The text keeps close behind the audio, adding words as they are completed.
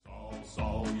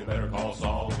You better call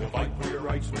Saul. He'll fight for your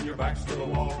rights when your back's to the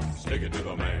wall. Stick it to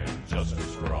the man,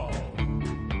 Justice for all.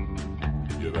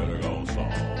 You better call Saul.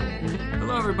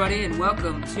 Hello, everybody, and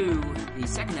welcome to the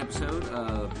second episode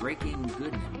of Breaking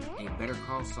Goodman, a Better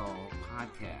Call Saul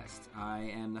podcast.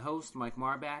 I am the host, Mike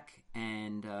Marbach,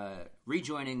 and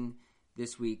rejoining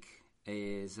this week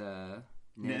is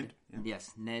Ned.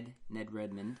 Yes, Ned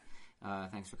Redmond.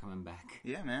 Thanks for coming back.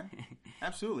 Yeah, man.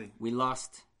 Absolutely. We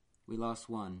lost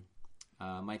one.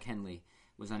 Mike Henley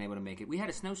was unable to make it. We had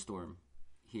a snowstorm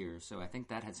here, so I think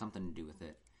that had something to do with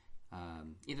it.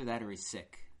 Either that or he's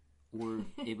sick, or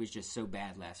it was just so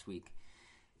bad last week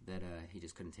that he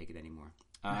just couldn't take it anymore.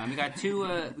 We got two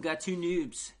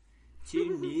noobs,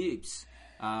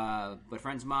 but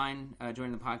friends of mine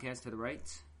joining the podcast to the right,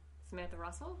 Samantha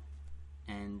Russell,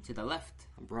 and to the left,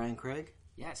 I'm Brian Craig.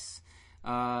 Yes.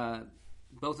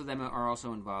 Both of them are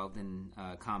also involved in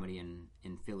comedy in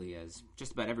Philly, as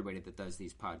just about everybody that does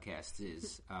these podcasts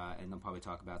is, and they'll probably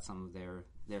talk about some of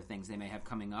their things they may have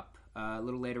coming up a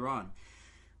little later on.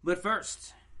 But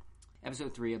first,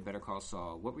 episode 3 of Better Call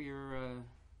Saul. What were your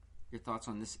thoughts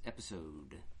on this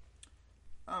episode?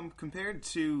 Compared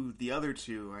to the other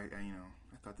two, I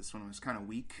thought this one was kind of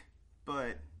weak,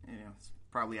 but it's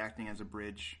probably acting as a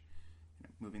bridge,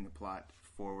 moving the plot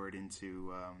forward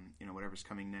into whatever's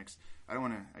coming next. I don't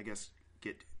want to, I guess,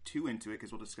 get too into it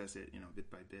because we'll discuss it,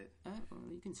 bit by bit. Well,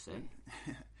 you can say.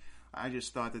 I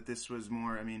just thought that this was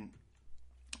more.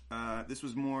 This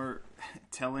was more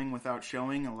telling without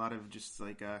showing. A lot of just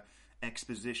like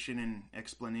exposition and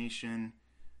explanation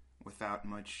without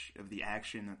much of the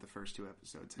action that the first two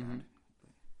episodes had.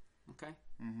 Mm-hmm. Okay.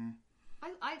 Mm-hmm.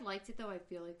 I liked it though. I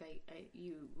feel like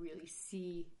you really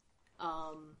see,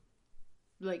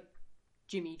 like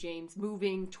Jimmy James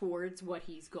moving towards what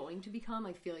he's going to become.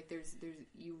 I feel like there's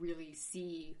you really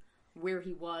see where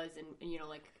he was and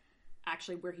like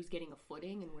actually where he's getting a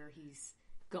footing and where he's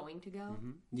going to go.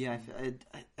 Mm-hmm. Yeah, it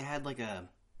had like a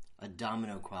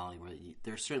domino quality where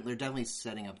they're definitely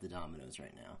setting up the dominoes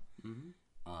right now,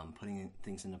 putting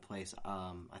things into place.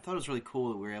 I thought it was really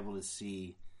cool that we were able to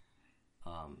see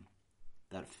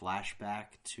that flashback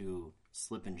to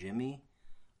Slip and Jimmy,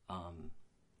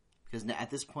 because at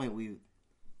this point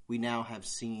we now have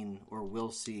seen or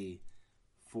will see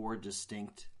 4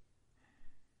 distinct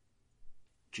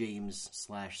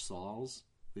James/Sauls.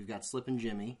 We've got Slip and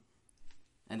Jimmy,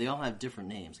 and they all have different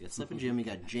names. You got Slip and Jimmy, you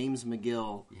got James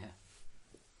McGill,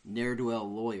 ne'er-do-well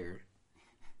lawyer,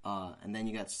 and then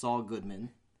you got Saul Goodman,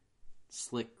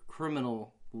 slick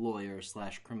criminal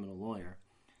lawyer/criminal lawyer,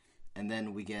 and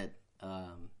then we get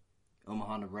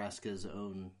Omaha, Nebraska's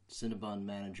own Cinnabon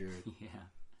manager,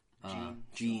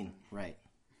 Gene, right.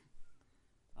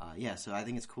 So I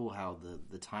think it's cool how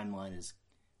the timeline is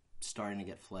starting to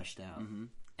get fleshed out. Mm-hmm.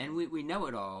 And we know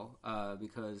it all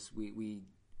because we've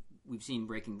seen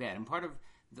Breaking Bad. And part of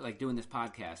like doing this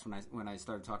podcast, when I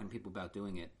started talking to people about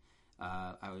doing it,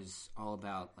 I was all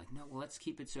about like, no, well, let's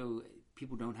keep it so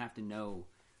people don't have to know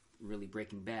really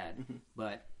Breaking Bad.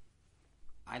 But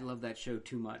I love that show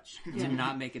too much to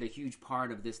not make it a huge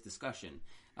part of this discussion.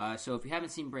 So if you haven't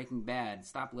seen Breaking Bad,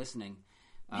 stop listening.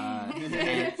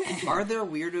 Are there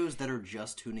weirdos that are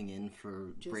just tuning in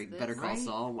for Better Call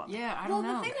Saul? Yeah, I don't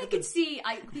know. Well, the thing I could see,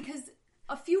 because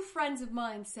a few friends of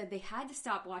mine said they had to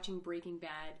stop watching Breaking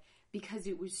Bad because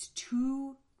it was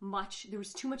too much. There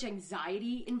was too much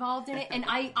anxiety involved in it, and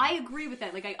I agree with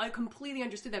that. Like I completely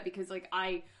understood that because like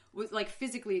I was like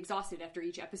physically exhausted after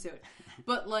each episode.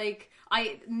 But like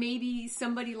maybe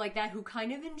somebody like that who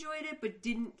kind of enjoyed it but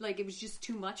didn't like it was just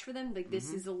too much for them. Like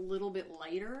this is a little bit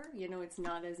lighter, it's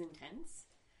not as intense.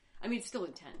 I mean, it's still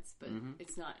intense, but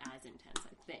it's not as intense,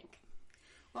 I think.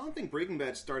 Well, I don't think Breaking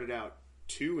Bad started out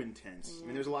too intense. I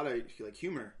mean, there's a lot of like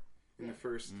humor in the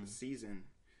first season.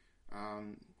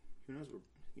 Who knows where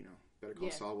Better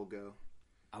Call Saul will go.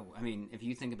 Oh, I mean, if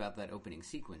you think about that opening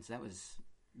sequence, that was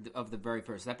of the very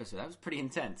first episode. That was pretty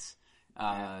intense.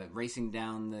 Racing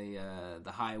down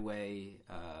the highway,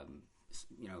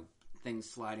 things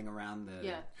sliding around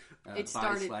it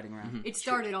started sliding around. It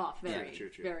started off very true.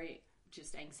 very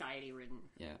just anxiety ridden.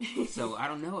 Yeah. So I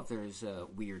don't know if there's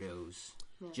weirdos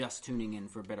just tuning in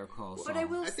for Better Call Saul. But I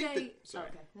will say,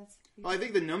 I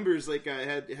think the numbers it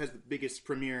has the biggest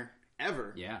premiere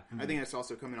ever. Yeah. I think that's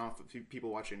also coming off of people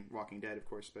watching Walking Dead, of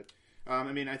course. But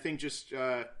I think just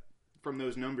from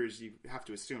those numbers, you have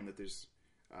to assume that there's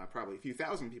probably a few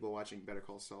thousand people watching Better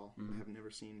Call Saul who have never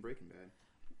seen Breaking Bad.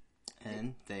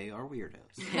 And they are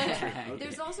weirdos. Okay.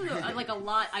 There's also like a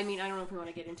lot. I mean, I don't know if we want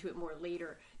to get into it more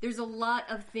later. There's a lot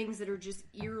of things that are just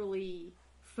eerily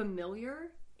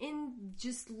familiar in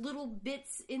just little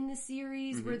bits in the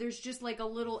series where there's just like a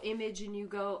little image and you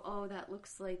go, oh, that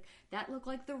looked like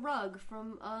the rug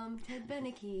from Ted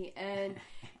Beneke,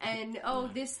 and oh,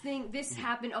 this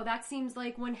happened. Oh, that seems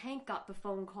like when Hank got the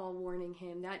phone call warning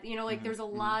him. That, you know, like there's a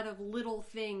lot of little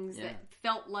things that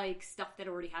felt like stuff that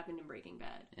already happened in Breaking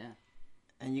Bad. Yeah.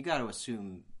 And you got to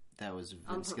assume that was Vince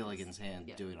purpose. Gilligan's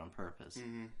hand doing it on purpose.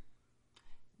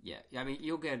 Yeah, I mean,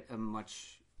 you'll get a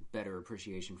much better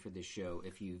appreciation for this show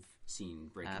if you've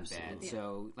seen Breaking Absolutely. Bad.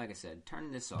 So, like I said,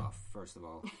 turn this off, first of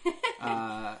all.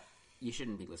 You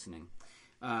shouldn't be listening.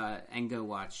 And go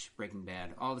watch Breaking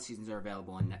Bad. All the seasons are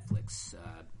available on Netflix.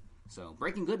 So,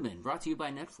 Breaking Goodman, brought to you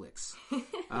by Netflix.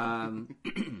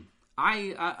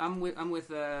 I'm with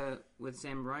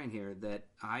Sam and Brian here that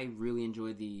I really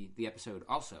enjoyed the episode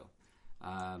also.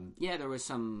 Yeah, there was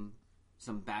some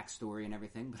backstory and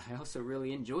everything, but I also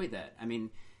really enjoyed that. I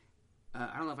mean,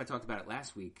 I don't know if I talked about it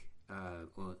last week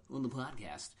on the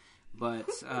podcast, but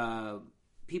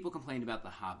people complained about The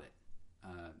Hobbit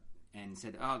and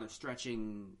said, "Oh, they're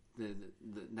stretching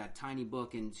that tiny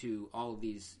book into all of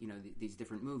these, you know, these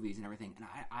different movies and everything." And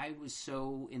I was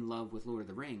so in love with Lord of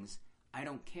the Rings. I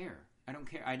don't care.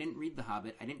 I didn't read The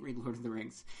Hobbit. I didn't read Lord of the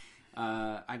Rings.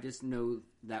 I just know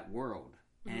that world.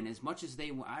 And as much as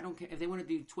I don't care if they want to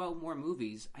do 12 more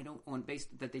movies. I don't want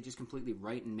based that they just completely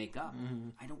write and make up.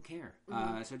 I don't care.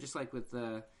 So just like with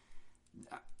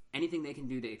anything they can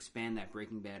do to expand that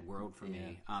Breaking Bad world for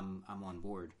me, I'm on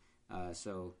board.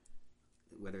 So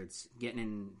whether it's getting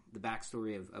in the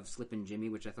backstory of Slip and Jimmy,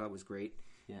 which I thought was great,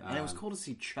 And it was cool to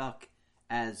see Chuck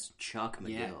as Chuck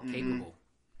McGill. capable.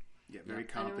 Yeah, very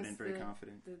competent, very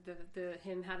confident. The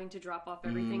him having to drop off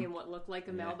everything in what looked like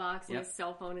a mailbox and his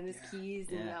cell phone and his keys,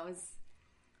 and that was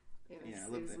it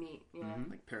was neat. Yeah,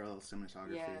 Like parallel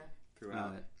cinematography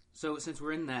throughout. So since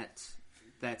we're in that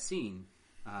scene,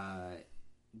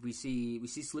 we see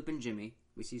Slip and Jimmy,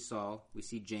 we see Saul, we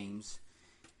see James,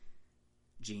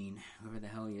 Gene, whoever the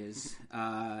hell he is,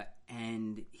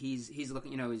 and he's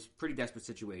looking. You know, he's a pretty desperate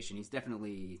situation. He's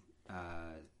definitely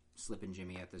Slip and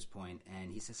Jimmy at this point,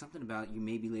 and he says something about you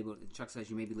may be labeled. Chuck says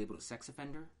you may be labeled a sex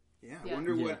offender. Yeah, I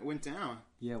wonder what went down.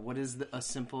 Yeah, what is a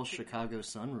simple Chicago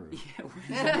sunroof?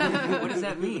 What does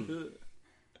that mean?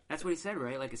 That's what he said,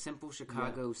 right? Like a simple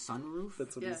Chicago sunroof.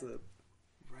 That's what he said.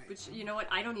 Right. which, you know what?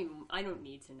 I don't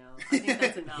need to know. I think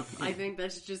that's enough. I think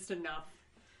that's just enough.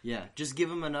 Yeah, just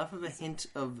give him enough of a hint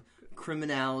of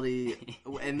criminality,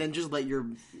 and then just let your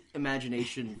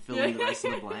imagination fill in the rest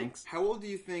of the blanks. How old do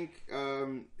you think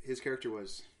his character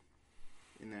was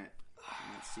in that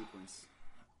sequence?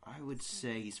 I would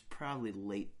say he's probably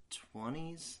late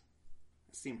 20s.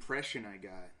 That's the impression I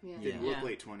got. Yeah. Didn't look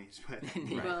late 20s, but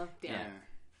Well, yeah.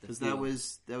 Because that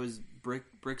was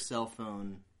brick cell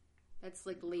phone. That's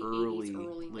like late Early 80s,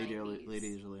 early 90s. Late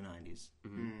 80s, early 90s.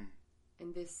 Mm-hmm.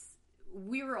 And this,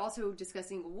 we were also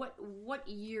discussing what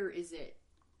year is it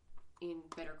in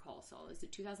Better Call Saul? Is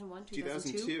it 2001,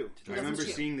 2002. I remember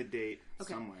seeing the date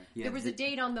somewhere. Yeah, there was a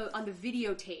date on the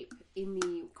videotape in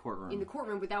the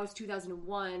courtroom. but that was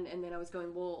 2001. And then I was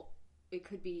going, well, it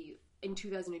could be in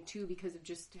 2002 because of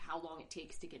just how long it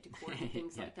takes to get to court and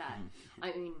things like that.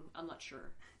 I mean, I'm not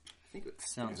sure. I think it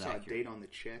Sounds I saw accurate. a date on the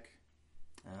check.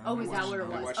 Oh, is that what it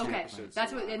was? watched the Okay, episodes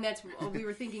that's a what, lot. and that's we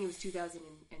were thinking it was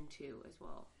 2002 as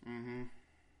well. Mm-hmm.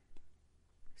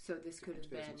 So this could have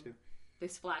been 2002.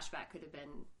 this flashback could have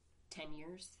been 10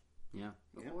 years Yeah.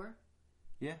 before.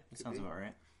 Yeah, that sounds about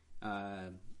right.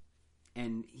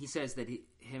 And he says that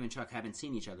him and Chuck haven't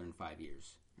seen each other in 5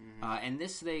 years. And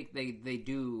this they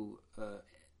do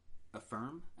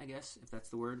affirm, I guess, if that's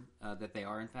the word, that they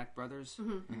are in fact brothers.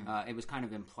 It was kind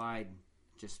of implied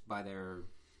just by their,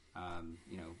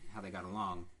 how they got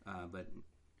along. But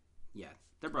yeah,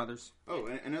 they're brothers. Oh,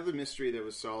 another mystery that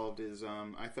was solved is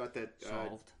I thought that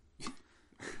Solved.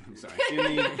 I'm sorry.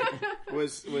 Jimmy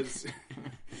was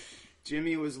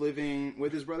Jimmy was living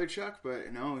with his brother Chuck,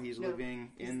 but no, he's living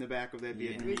in the back of that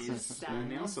It's so Vietnamese sad.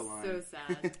 nail salon. So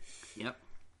sad. Yep.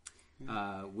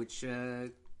 Which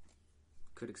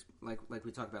could like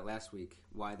we talked about last week,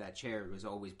 why that chair was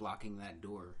always blocking that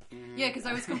door. Yeah, because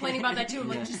I was complaining about that too. I'm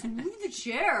like, just move the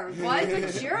chair. Why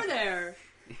is the chair there?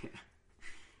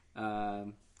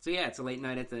 So yeah, it's a late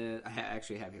night at the. I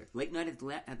actually have here late night at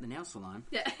the nail salon.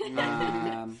 Yeah.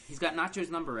 He's got Nacho's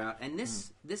number out, and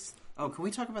this. Oh, can we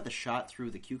talk about the shot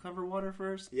through the cucumber water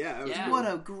first? Yeah, that was Yeah. What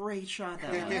a great shot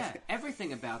that was. Yeah,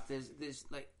 everything about this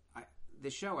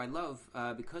show I love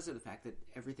because of the fact that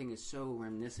everything is so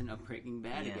reminiscent of Breaking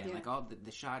Bad again. Yeah. Like all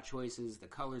the shot choices, the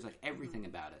colors, like everything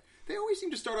about it. They always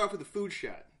seem to start off with a food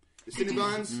shot. The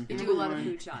Cinnabons. They do a lot of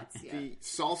food shots. Yeah. The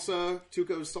salsa,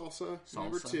 Tuco's salsa,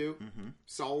 number Salsa. 2.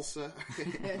 Salsa.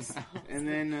 Yes. And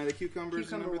then the cucumbers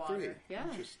Cucumber number 3. water. Yeah.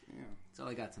 Just, That's all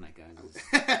I got tonight,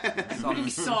 guys. Pretty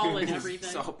solid everything.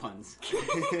 Salt puns.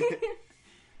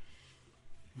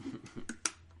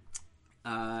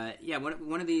 Yeah,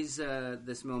 one of these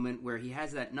this moment where he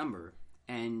has that number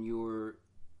and you're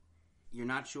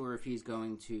not sure if he's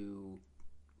going to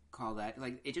call that,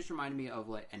 like, it just reminded me of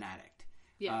like an addict.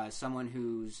 Yeah. Someone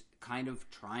who's kind of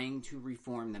trying to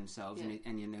reform themselves, Yeah.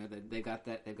 and you know that they've got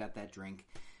that drink,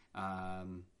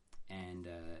 and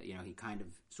you know, he kind of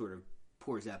sort of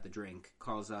pours out the drink,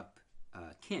 calls up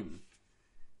Kim,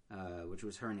 which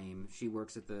was her name. She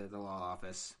works at the law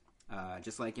office,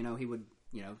 just like, you know, he would,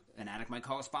 you know, an addict might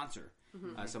call a sponsor,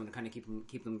 someone to kind of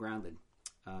keep them grounded.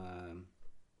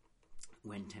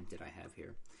 When tempted, I have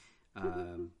here,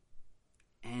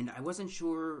 and I wasn't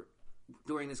sure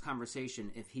during this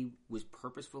conversation if he was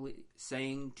purposefully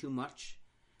saying too much,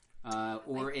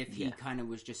 or if he kind of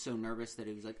was just so nervous that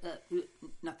he was like,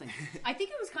 nothing. I think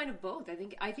it was kind of both. I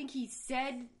think he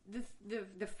said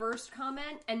the first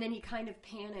comment, and then he kind of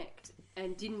panicked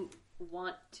and didn't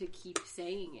want to keep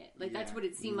saying it. Like, that's what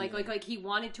it seemed like. Like he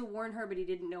wanted to warn her, but he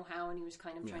didn't know how, and he was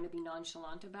kind of trying to be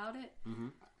nonchalant about it. Mm-hmm.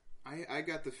 I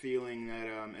got the feeling that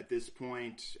at this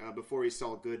point, before he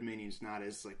saw Goodman, he's not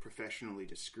as like professionally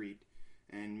discreet,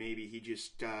 and maybe he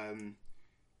just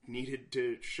needed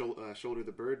to shoulder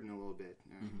the burden a little bit.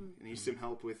 Needs some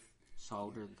help with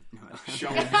Solder.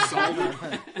 shoulder. That's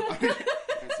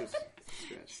a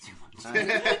stretch.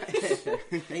 And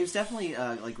he was definitely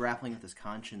like grappling with his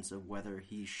conscience of whether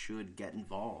he should get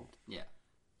involved. Yeah.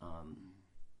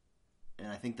 And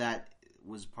I think that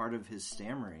was part of his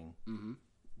stammering. Mm-hmm.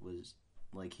 Was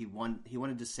like he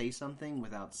wanted to say something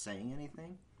without saying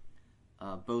anything,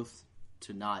 both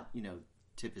to not, you know,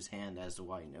 tip his hand as to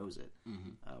why he knows it,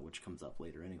 which comes up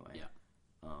later anyway. Yeah.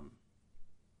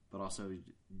 But also,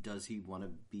 does he want to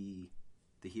be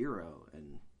the hero?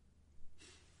 And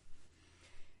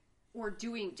Or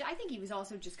doing, I think he was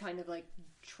also just kind of like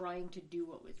trying to do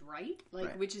what was right, like,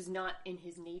 Right. which is not in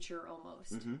his nature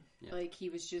almost. Yeah. Like, he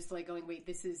was just like going, wait,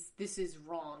 this is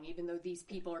wrong, even though these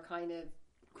people are kind of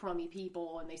crummy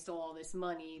people and they stole all this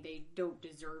money, they don't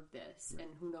deserve this, and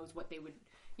who knows what they would,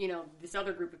 you know, this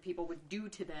other group of people would do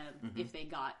to them if they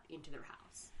got into their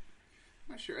house.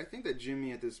 I'm not sure. I think that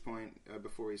Jimmy, at this point,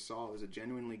 before he saw, was a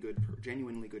genuinely good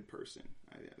person.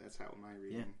 That's how my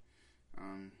reading.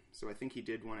 So I think he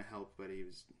did want to help, but he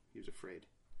was afraid.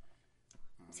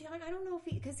 See, I don't know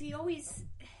if because he always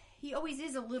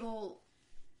is a little.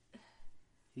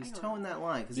 he's I don't towing that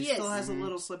line because he He still is. has a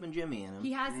little Slippin' Jimmy in him.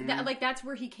 He has that, like, that's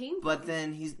where he came from. But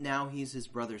then he's his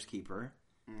brother's keeper,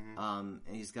 and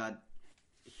he's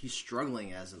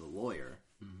struggling as a lawyer.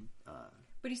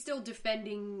 But he's still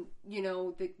defending, you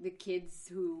know, the kids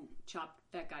who chopped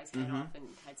that guy's head off and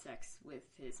had sex with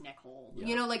his neck hole. Yeah.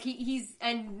 You know, like he's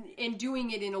and doing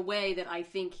it in a way that I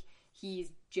think he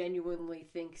genuinely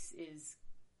thinks is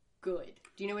good.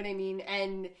 Do you know what I mean?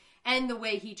 And the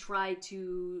way he tried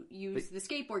to use the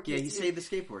skateboard kids. Yeah, he saved the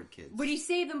skateboard kids. But he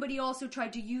saved them, but he also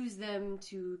tried to use them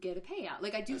to get a payout.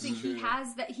 Like, I do think he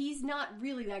has that. He's not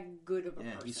really that good of a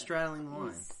person. he's straddling the line.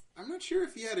 He's- I'm not sure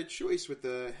if he had a choice with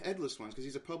the headless ones because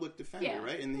he's a public defender, Yeah,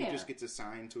 right? And he yeah. just gets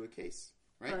assigned to a case,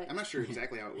 right? But- I'm not sure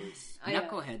exactly how it works.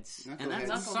 Knuckleheads. And Knuckleheads.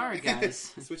 that's sorry,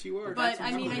 guys. That's what you are. But That's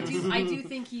I what mean, you are. I do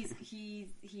think he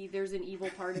there's an evil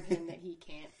part of him that he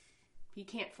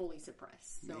can't fully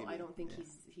suppress. So Maybe, I don't think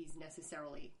he's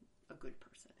necessarily a good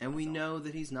person. And we That's all. know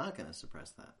that he's not going to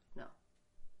suppress that. No.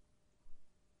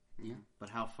 Yeah. But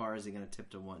how far is he going to tip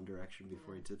to one direction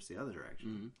before he tips the other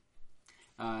direction?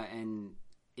 And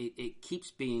it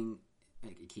keeps being,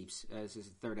 like, it keeps, this is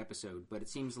the third episode, but it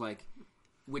seems like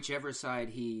whichever side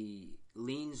he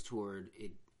leans toward,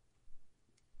 it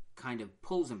kind of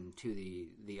pulls him to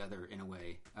the other in a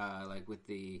way. Like with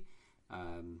the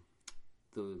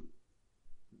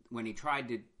when he tried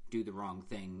to do the wrong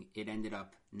thing, it ended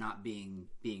up not being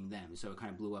them, so it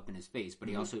kind of blew up in his face. But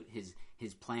he also,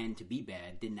 his plan to be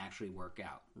bad didn't actually work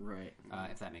out. Right.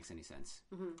 If that makes any sense.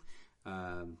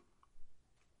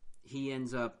 He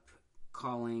ends up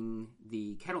calling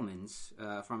the Kettlemans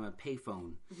from a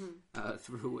payphone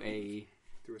through a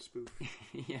spoof.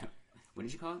 yeah. What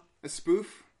did you call it? A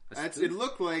spoof? spoof? It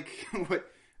looked like what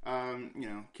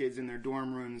kids in their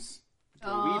dorm rooms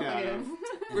throw weed out of.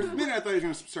 For a minute, I thought he was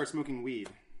going to start smoking weed,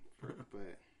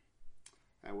 but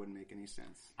that wouldn't make any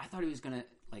sense. I thought he was gonna,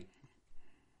 like,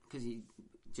 because he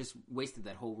just wasted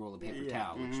that whole roll of paper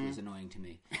towel, which was annoying to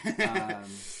me.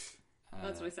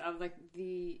 That's what I said. I was like,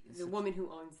 the woman who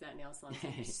owns that nail salon is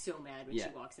gonna be so mad when she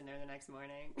walks in there the next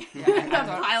morning. A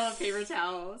pile of paper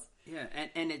towels. Yeah,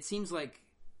 and it seems like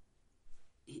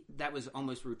that was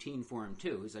almost routine for him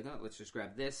too. He's like, oh, let's just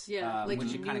grab this. Yeah,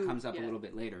 which it kind of comes up a little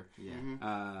bit later.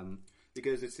 Yeah.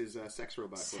 Because it's his sex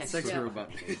robot. Sex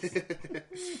robot.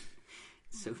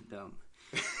 So dumb.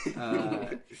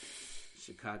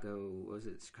 Chicago, what was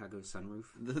it? Chicago sunroof?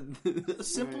 The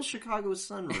simple Chicago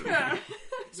sunroof.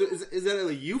 So is that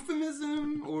a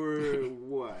euphemism or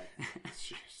what?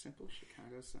 Simple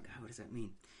Chicago sunroof. God, what does that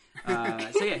mean?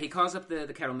 So yeah, he calls up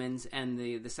the Kettlemans, and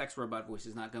the sex robot voice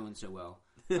is not going so well.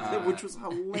 Which was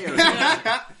hilarious.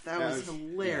 That was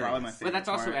hilarious. Probably my favorite But that's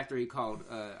also part. after he called,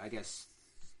 I guess,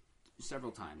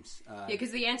 several times. Yeah,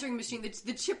 because the answering machine,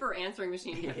 the chipper answering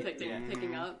machine kept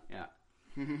picking up. Yeah.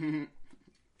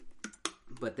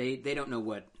 But they don't know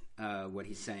what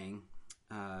he's saying.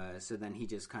 So then he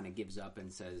just kind of gives up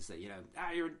and says that,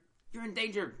 you're in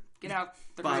danger. Get out.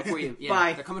 They're coming for you. Yeah,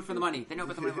 Bye. They're coming for the money. They know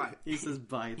about the money. He says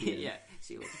bye. At the end. Yeah.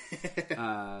 See you later.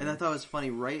 And I thought it was funny,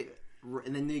 right?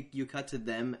 And then you cut to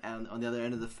them on the other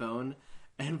end of the phone,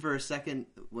 and for a second,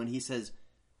 when he says,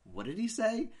 "What did he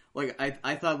say?" Like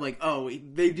I thought, like, oh,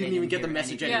 they didn't even get the hear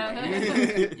message anything.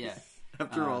 anyway. Yeah.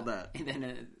 After all that, And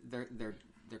then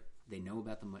they know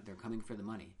about the money. They're coming for the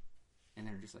money, and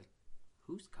they're just like,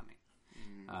 "Who's coming?"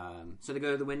 So they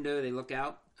go to the window. They look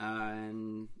out,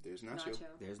 and There's Nacho.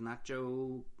 there's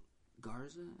Nacho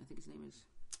Garza, I think his name is.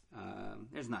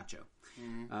 There's Nacho.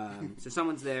 So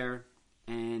someone's there,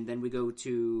 and then we go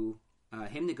to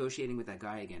him negotiating with that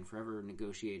guy again, forever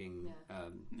negotiating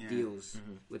deals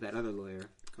with that other lawyer.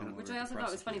 Which I also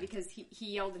thought was funny because he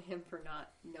yelled at him for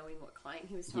not knowing what client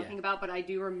he was talking about, but I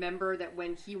do remember that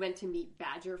when he went to meet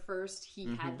Badger first,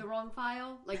 he had the wrong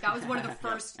file. Like, that was one of the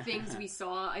first things we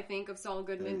saw, I think, of Saul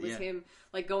Goodman, was him,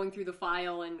 like, going through the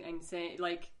file and saying,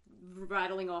 like,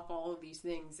 rattling off all of these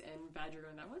things, and Badger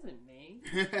going, that wasn't me.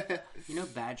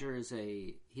 Badger is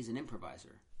he's an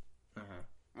improviser.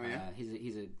 Oh yeah.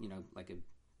 He's a like a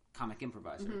comic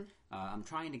improviser. I'm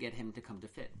trying to get him to come to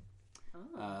FIT.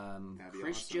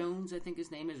 Chris awesome. Jones, I think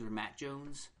his name is, or Matt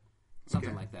Jones,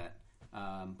 something like that.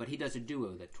 But he does a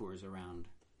duo that tours around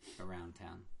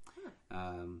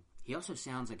town. He also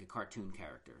sounds like a cartoon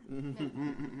character.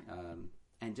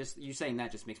 And just you saying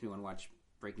that just makes me want to watch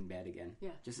Breaking Bad again. Yeah.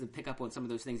 Just to pick up on some of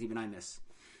those things even I miss.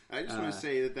 I just want to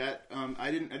say that I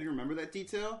didn't remember that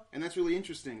detail, and that's really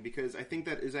interesting because I think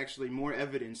that is actually more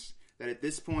evidence that at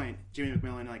this point Jimmy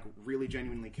McMillan really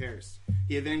genuinely cares.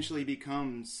 He eventually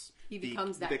becomes the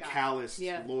that guy. callous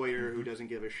lawyer who doesn't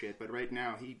give a shit, but right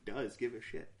now he does give a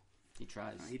shit. He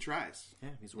tries. He tries. yeah,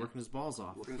 he's working his balls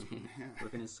off.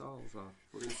 Working his souls off.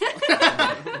 We're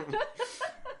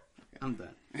I'm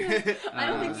done. I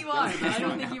don't think you are. I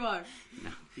don't think you are.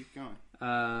 keep going.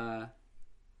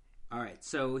 All right,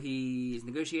 so he's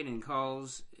negotiating and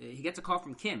calls. He gets a call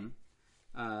from Kim,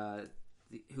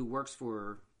 who works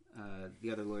for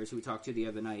the other lawyers who we talked to the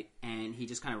other night, and he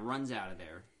just kind of runs out of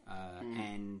there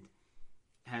and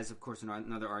has, of course,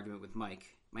 another argument with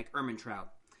Mike Ehrmantraut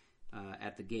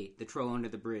at the gate, the troll under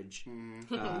the bridge,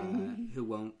 who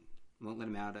won't let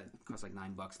him out. It costs like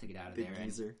 $9 to get out of there.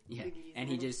 Geezer. And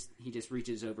he just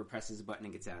reaches over, presses a button,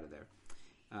 and gets out of there.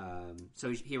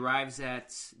 So he arrives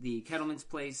at the Kettleman's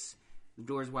place. The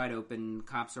door's wide open.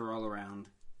 Cops are all around,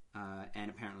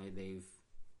 and apparently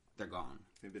they're gone.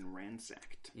 They've been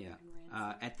ransacked. Yeah.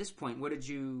 At this point, what did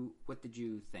you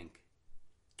think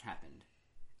happened?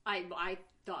 I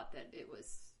thought that it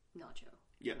was Nacho.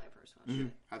 Yeah. When I first watched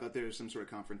it. I thought there was some sort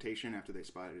of confrontation after they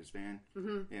spotted his van.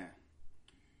 Yeah.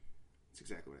 That's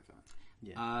exactly what I thought.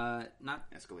 Yeah. Not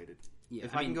Escalated. Yeah.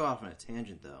 If I can go off on a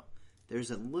tangent, though,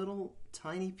 there's a little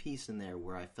tiny piece in there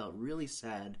where I felt really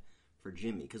sad for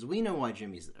Jimmy, because we know why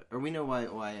we know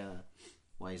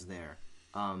why he's there.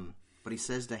 But he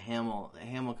says to Hamill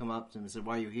come up to him and said,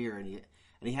 "Why are you here?" And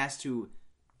he has to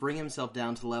bring himself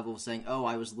down to the level of saying, "Oh,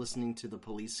 I was listening to the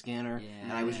police scanner,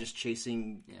 and I was just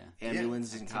chasing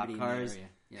ambulances and cop cars."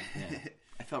 Yeah.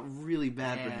 I felt really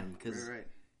bad for him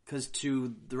because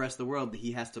to the rest of the world,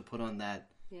 he has to put on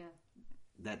that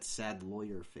sad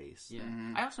lawyer face. Yeah.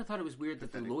 I also thought it was weird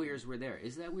that the lawyers were there.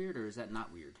 Is that weird or is that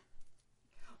not weird?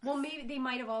 Well, maybe they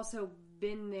might have also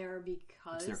been there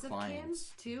because their of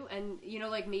clients. Kim, too. And,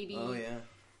 maybe... Oh, yeah.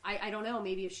 I don't know.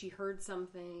 Maybe if she heard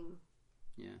something...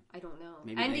 Yeah. I don't know.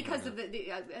 Maybe and because of I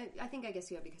guess,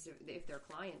 because if they're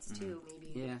clients, too,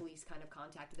 maybe the police kind of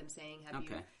contacted them saying,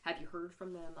 have you heard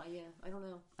from them? I don't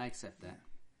know. I accept that.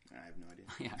 I have no idea.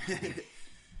 Yeah.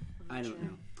 I don't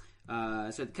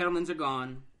know. So the Kettlemans are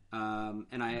gone,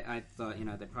 and I thought,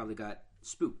 they probably got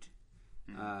spooked.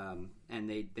 and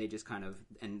they just kind of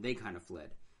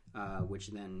fled, which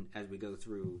then, as we go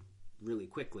through really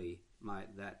quickly,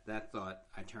 that thought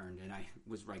I turned, and I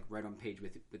was right on page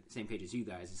with the same page as you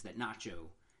guys, is that Nacho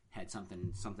had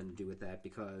something to do with that,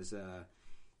 because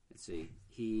let's see,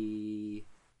 he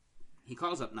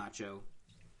calls up Nacho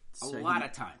a lot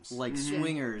of times, like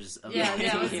swingers. Of it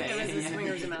was a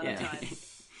swingers amount of time.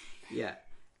 Yeah.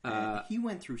 He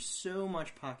went through so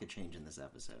much pocket change in this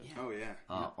episode. Oh yeah.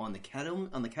 On the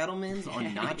Kettlemans, on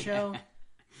Nacho,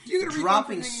 You're gonna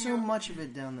dropping so much of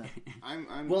it down the.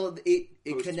 I'm Well, it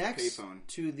Post connects payphone.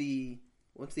 to the.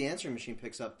 Once the answering machine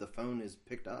picks up, the phone is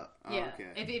picked up. Yeah. okay.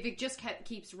 If it just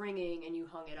keeps ringing and you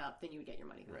hung it up, then you would get your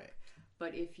money back. Right.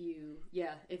 But if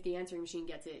the answering machine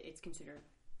gets it, it's considered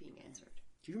being answered.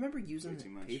 Do you remember using Too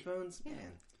much. payphones? Yeah.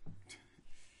 Man.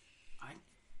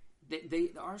 They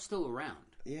are still around.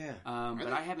 Yeah. But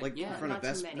I haven't. Like Yeah. in front of not too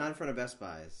Best, many. not in front of Best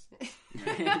Buys.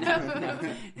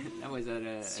 That was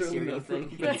a Certainly cereal not for-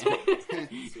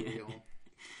 thing. Cereal.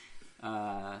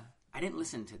 I didn't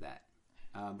listen to that,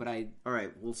 but I All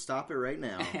right, we'll stop it right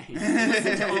now.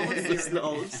 Listen to all of Listen to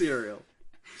all of cereal.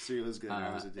 Cereal is good.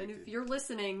 I was And addicted. if you're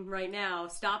listening right now,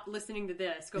 stop listening to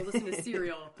this. Go listen to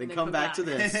Serial. Then and come back to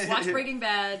this. Watch Breaking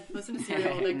Bad, listen to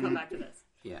Serial, then come back to this.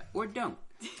 yeah, or don't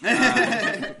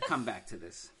come back to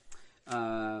this.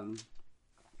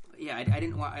 Yeah, I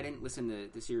didn't listen to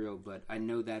the Serial, but I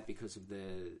know that because of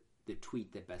the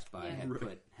tweet that Best Buy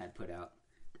had put out.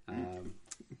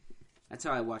 That's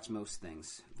how I watch most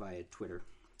things, via Twitter.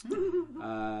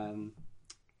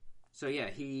 So yeah,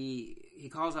 he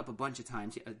calls up a bunch of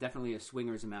times, definitely a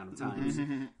swingers amount of times,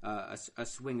 a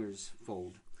swingers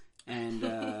fold, and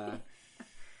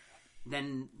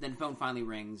then phone finally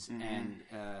rings, and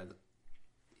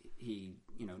he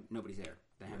nobody's there.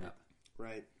 They hang up.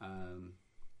 Right.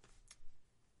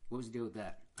 What was the deal with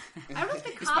that? I don't know if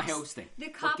the It's my cops, hosting. the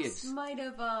What cops gives? might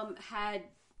have had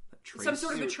Trace? some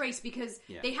sort of a trace because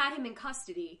Yeah. they had him in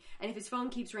custody, and if his phone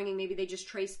keeps ringing, maybe they just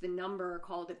traced the number,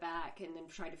 called it back, and then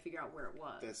tried to figure out where it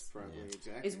was. That's probably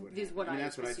exactly Is happened. what I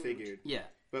that's what assumed. I figured. Yeah.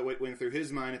 But what went through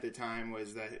his mind at the time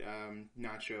was that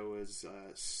Nacho was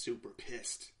super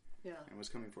pissed Yeah. and was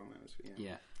coming for him.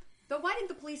 Yeah. But why didn't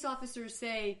the police officers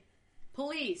say,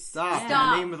 "Police, Stop.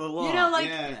 stop"? In the name of the law. You know, like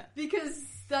Yeah. because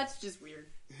that's just weird.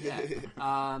 Yeah.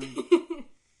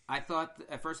 I thought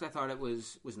at first it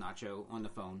was Nacho on the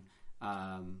phone,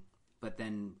 but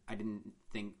then I didn't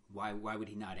think why would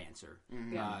he not answer?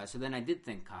 So then I did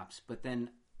think cops, but then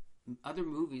other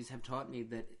movies have taught me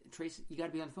that Trace, you got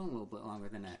to be on the phone a little bit longer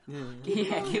than that.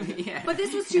 Yeah. But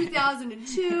this was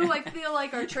 2002. I feel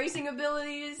like our tracing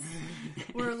abilities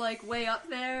were like way up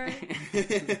there.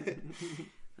 You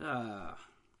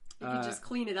could just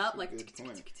clean it up, like good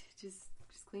point. just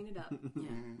clean it up.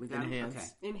 We got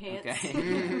Enhance. Enhance.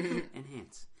 Okay.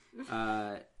 Enhance.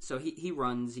 So he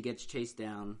runs, he gets chased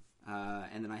down,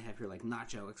 and then I have here like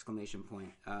Nacho exclamation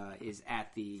point is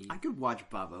at the I could watch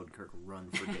Bob Odenkirk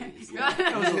run for days.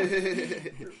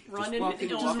 Run in walking,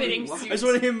 ill-fitting walking. I just suits.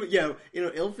 want him,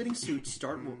 ill-fitting suit,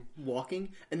 start walking,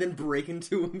 and then break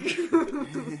into him.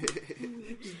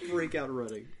 Just break out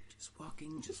running.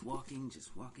 Just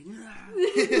walking.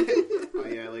 Oh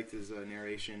yeah, I liked his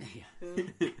narration.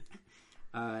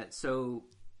 So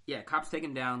yeah, cops take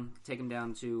him down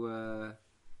to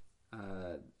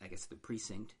I guess the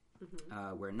precinct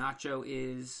where Nacho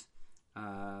is,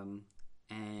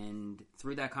 and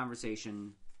through that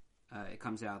conversation, it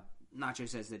comes out Nacho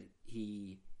says that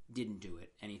he didn't do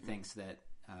it, and he thinks that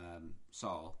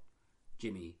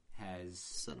Jimmy has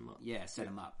Set him up. Yeah, set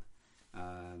him up.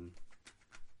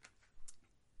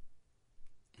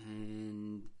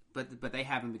 But they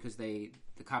haven't because the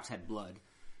cops had blood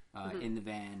in the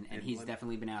van, and he's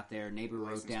definitely been out there. Neighbor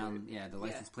wrote down the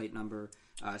license plate number,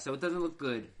 so it doesn't look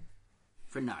good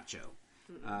for Nacho.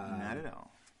 Not at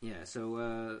all. Yeah.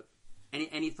 So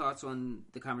any thoughts on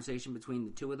the conversation between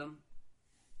the two of them?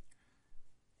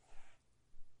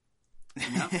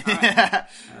 No. All right.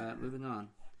 Moving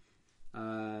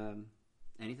on.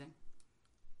 Anything?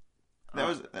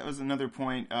 That was another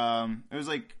point. It was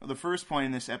like the first point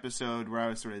in this episode where I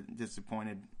was sort of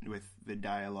disappointed with the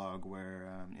dialogue,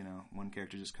 where one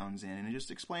character just comes in and it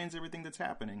just explains everything that's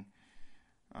happening.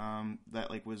 That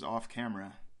like was off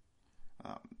camera.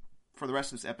 For the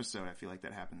rest of this episode, I feel like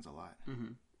that happens a lot.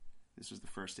 Mm-hmm. This was the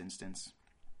first instance.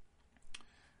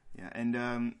 Yeah,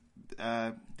 and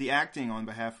the acting on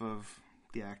behalf of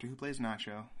the actor who plays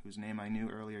Nacho, whose name I knew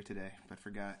earlier today but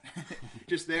forgot.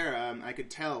 Just there, I could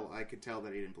tell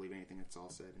that he didn't believe anything that Saul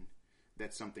said, and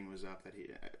that something was up. That he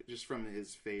just from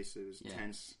his face, it was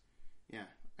tense. Yeah,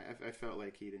 I felt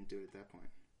like he didn't do it at that point.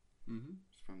 Mm-hmm.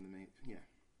 From the main,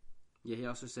 Yeah, he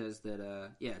also says that,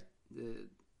 the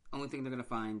only thing they're going to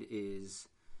find is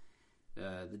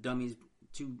the dummies,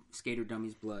 2 skater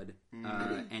dummies' blood,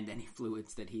 and any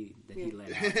fluids that he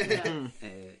let out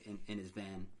in his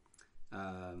van.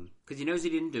 Because he knows he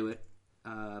didn't do it,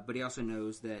 but he also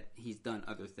knows that he's done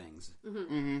other things.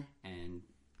 And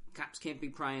cops can't be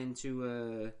prying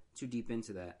too deep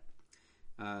into that.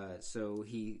 So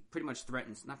he pretty much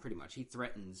threatens, not pretty much, he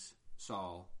threatens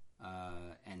Saul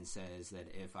and says that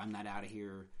if I'm not out of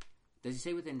here, does he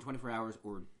say within 24 hours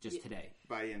or just today?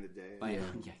 By the end of the day.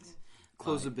 Yes.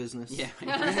 Close the business. Yeah.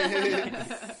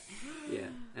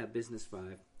 Business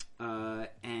 5.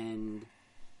 And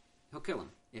he'll kill him.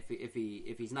 If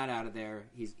he's not out of there,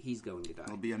 he's going to die.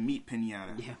 It'll be a meat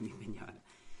pinata. Yeah, meat pinata.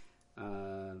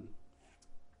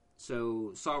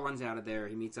 So Saul runs out of there.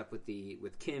 He meets up with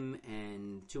Kim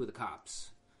and 2 of the cops.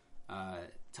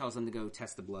 Tells them to go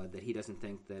test the blood. That he doesn't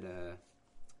think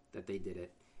that they did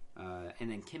it. And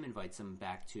then Kim invites him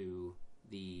back to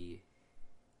the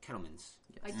Kettlemans.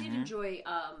 I did enjoy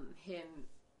him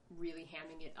really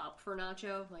hamming it up for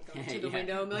Nacho, like going to the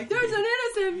window and be like, "There's an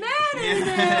innocent man in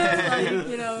there," like,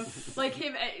 you know, like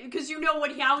him, because you know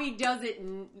how he does it,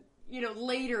 and you know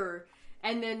later,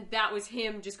 and then that was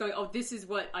him just going, "Oh, this is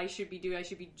what I should be doing. I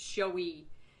should be showy,"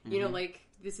 you know, like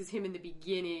this is him in the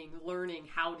beginning learning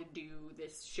how to do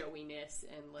this showiness,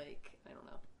 and like I don't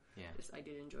know, I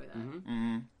did enjoy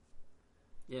that.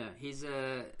 Yeah, he's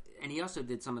and he also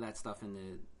did some of that stuff in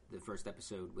the first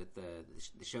episode with the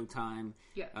Showtime.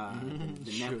 Yeah.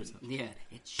 Showtime.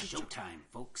 It's Showtime,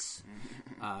 folks.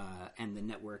 And the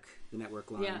network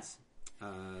lines.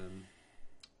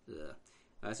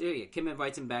 So Kim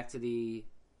invites him back to the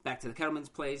Kettleman's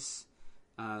place,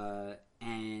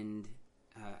 and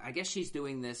I guess she's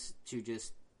doing this to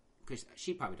just because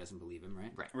she probably doesn't believe him,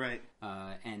 right? Right.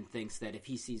 And thinks that if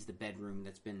he sees the bedroom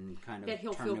that's been kind of that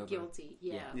he'll turned feel over, guilty.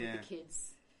 Yeah. With the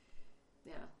kids.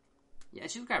 Yeah. Yeah,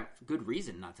 she's got good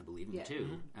reason not to believe him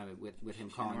too. With him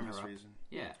calling her up. Reason.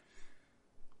 Yeah.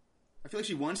 I feel like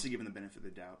she wants to give him the benefit of the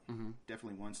doubt.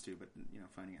 Definitely wants to, but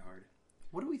finding it hard.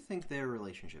 What do we think their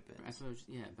relationship is? I suppose,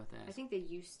 about that. I think they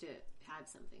used to have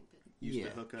something, but used to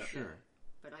hook up. Sure.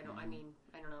 But I don't. I mean,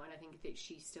 I don't know, and I think that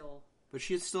she still. But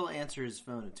she'd still answer his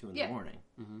phone at 2 in the morning,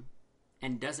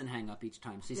 and doesn't hang up each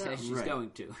time she says she's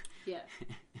going to. Yeah.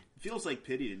 It feels like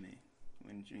pity to me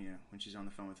when she's on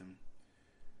the phone with him.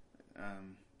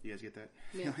 You guys get that?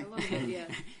 Yeah, a little bit, yeah.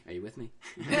 Are you with me?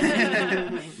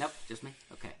 Nope, just me.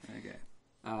 Okay. Okay.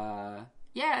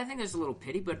 Yeah, I think there's a little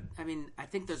pity, but I mean, I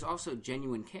think there's also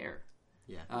genuine care.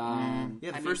 Yeah.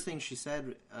 The first thing she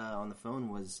said on the phone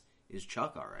was, "Is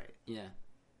Chuck all right?" Yeah.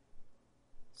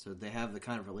 So they have the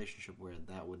kind of relationship where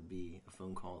that would be a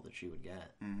phone call that she would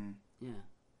get. Yeah.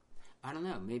 I don't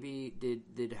know. Maybe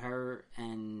did her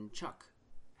and Chuck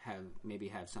have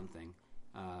something?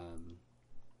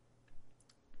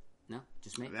 No,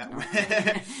 just me.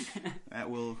 That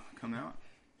will come out,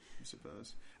 I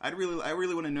suppose. I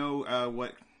really want to know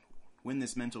when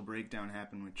this mental breakdown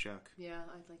happened with Chuck. Yeah,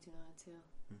 I'd like to know that too.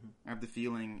 I have the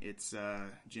feeling it's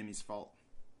Jimmy's fault,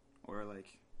 or like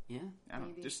I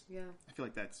don't know, just I feel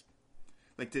like that's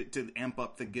like to amp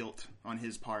up the guilt on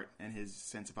his part and his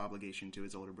sense of obligation to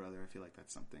his older brother. I feel like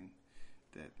that's something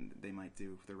that they might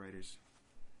do, the writers.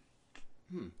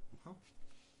 Well,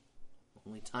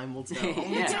 only time will tell.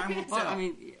 Time will tell. Well, I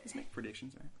mean, let's make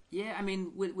predictions, right? Yeah, I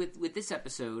mean, with this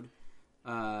episode,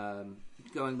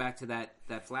 going back to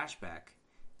that flashback,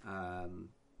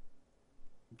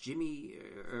 Jimmy,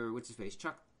 or what's his face,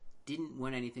 Chuck, didn't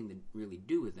want anything to really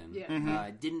do with him. Yeah.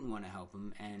 Didn't want to help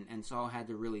him, and Saul had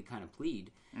to really kind of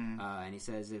plead. And he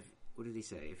says, what did he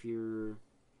say? If you're,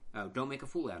 don't make a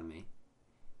fool out of me.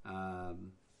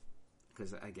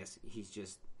 Because I guess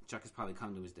Chuck has probably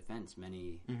come to his defense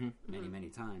many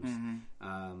times.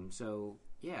 So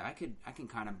yeah, I can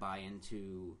kind of buy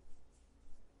into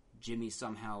Jimmy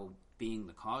somehow being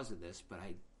the cause of this, but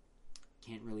I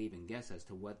can't really even guess as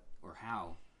to what or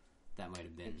how that might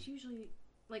have been. It's usually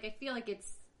like I feel like it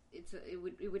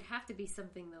would have to be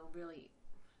something though really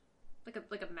like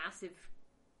a massive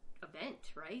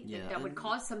event, right? Yeah, that would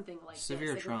cause something like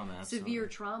severe this. trauma. Severe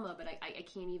trauma, but I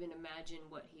can't even imagine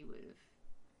what he would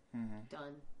have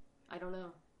done. I don't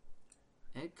know.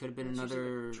 It could have been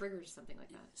another triggers something like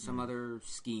that. Some other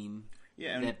scheme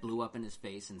that blew up in his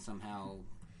face, and somehow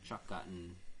Chuck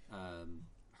gotten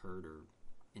hurt or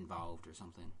involved or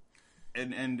something.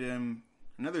 And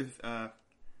another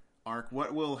arc.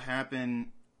 What will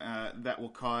happen that will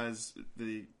cause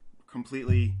the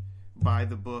completely by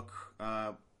the book,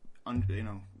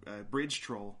 bridge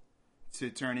troll to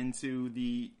turn into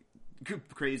the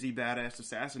crazy badass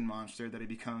assassin monster that he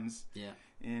becomes Yeah.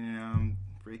 in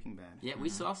Breaking Bad. Yeah, we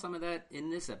saw some of that in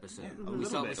this episode. Yeah, a we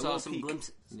little saw bit, a some little peek.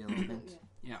 glimpses. Yeah, a little bit.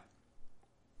 Yeah.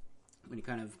 When he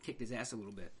kind of kicked his ass a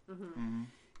little bit.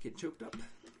 Get choked up.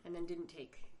 And then didn't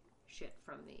take shit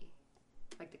from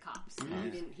the cops.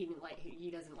 He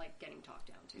doesn't like getting talked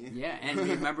down to. Yeah, and you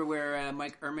remember where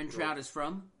Mike Ehrmantraut is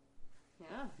from?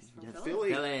 Yeah, he's from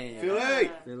Philly. Philly.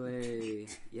 Philly.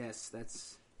 Yes,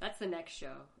 that's... That's the next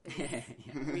show. yeah.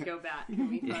 We go back and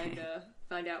we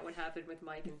find out what happened with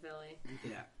Mike and Philly.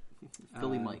 Yeah.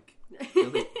 Philly Mike.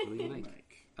 Philly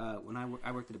Mike. When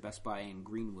I worked at a Best Buy in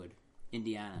Greenwood,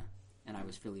 Indiana, and I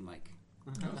was Philly Mike.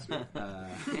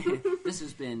 This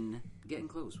has been Getting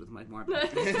Close with Mike Martin.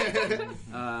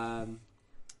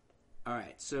 All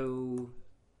right, so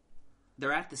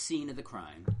they're at the scene of the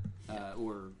crime,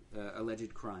 or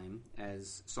alleged crime,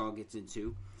 as Saul gets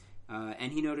into,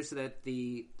 and he noticed that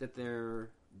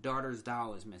their daughter's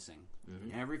doll is missing.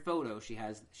 In every photo, she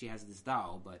has this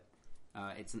doll, but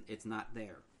it's not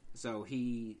there. So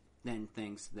he then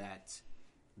thinks that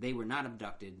they were not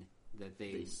abducted. That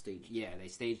they staged. Yeah, they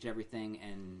staged everything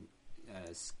and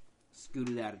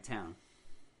scooted out of town.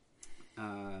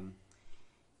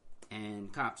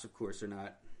 And cops, of course, are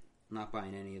not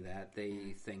buying any of that.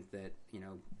 They think that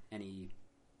any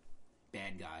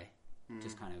bad guy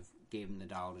just kind of gave him the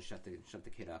doll to shut the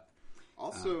kid up.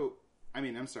 Also,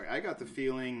 I'm sorry. I got the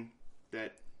feeling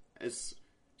that this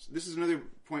is another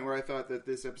point where I thought that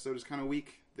this episode is kind of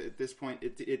weak. At this point,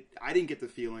 I didn't get the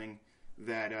feeling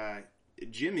that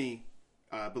Jimmy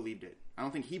believed it. I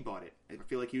don't think he bought it. I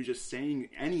feel like he was just saying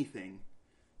anything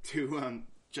to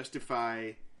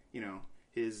justify,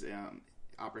 his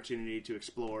opportunity to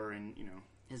explore and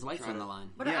His life's on the line.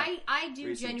 But Yeah. I do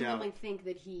Raise some genuinely doubt. think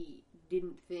that he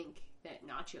didn't think that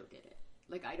Nacho did it.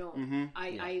 Like, I don't. Mm-hmm.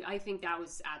 I think that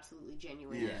was absolutely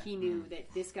genuine. Yeah. He knew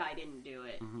that this guy didn't do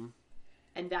it,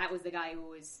 and that was the guy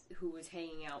who was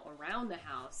hanging out around the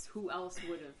house. Who else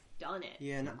would have done it?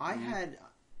 Yeah, and I had...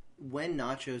 When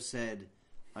Nacho said,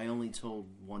 I only told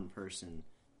one person,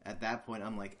 at that point,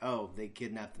 I'm like, oh, they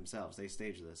kidnapped themselves. They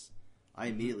staged this. I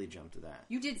immediately jumped to that.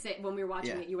 You did say, when we were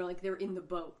watching Yeah. it, you were like, they're in the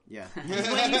boat. Yeah. That's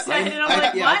what you said, and I'm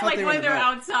like, I what? thought Like, they were when in the they're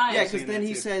boat. outside. Yeah, because Seen then that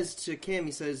he too. says to Kim,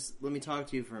 he says, let me talk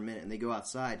to you for a minute. And they go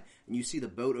outside, and you see the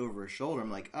boat over his shoulder.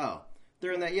 I'm like, oh,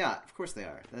 they're in that yacht. Of course they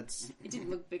are. That's... It didn't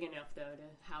look big enough, though,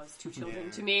 to house two children.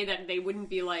 To me, that they wouldn't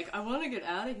be like, I want to get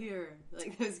out of here.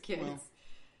 Like, those kids. Well,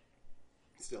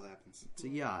 it still happens. It's a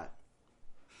yacht.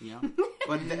 Yeah.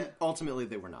 But ultimately,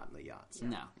 they were not in the yacht. So.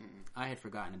 No. I had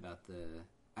forgotten about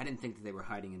I didn't think that they were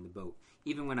hiding in the boat.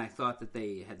 Even when I thought that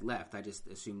they had left, I just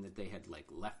assumed that they had,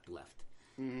 left.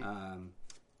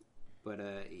 But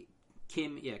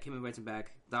Kim invites him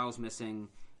back. Doll's missing.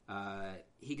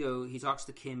 He talks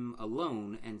to Kim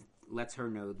alone and lets her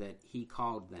know that he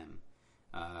called them,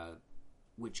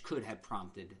 which could have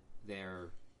prompted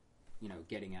their,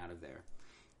 getting out of there.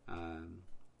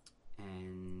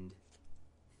 And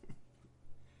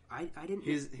I didn't.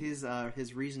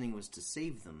 His reasoning was to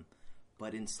save them,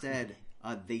 but instead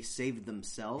they saved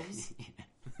themselves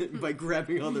by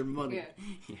grabbing all their money.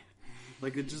 Yeah.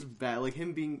 Like it's just bad. Like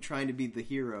him trying to be the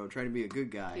hero, trying to be a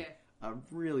good guy,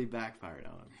 really backfired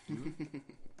on him.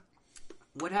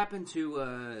 What happened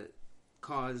to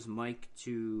cause Mike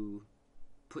to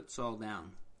put Saul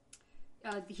down?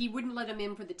 He wouldn't let him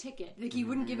in for the ticket. Like, he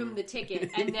wouldn't give him the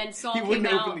ticket, and then Saul He came wouldn't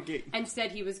out open the gate. and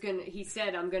said he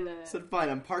said, I'm gonna... I said, fine,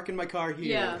 I'm parking my car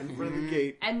here Yeah. in front of the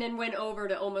gate. And then went over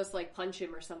to almost, punch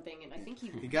him or something, and I think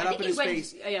he... He got up in his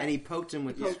face, and he poked him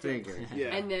with his poked him. finger.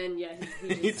 Yeah. And then, he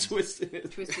He just twisted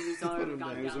it. twisted his arm and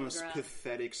got It him was down the the most ground.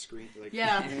 pathetic scream. Like,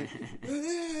 Yeah.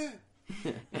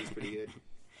 That's pretty good.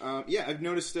 I've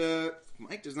noticed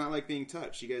Mike does not like being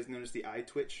touched. You guys noticed the eye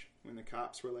twitch when the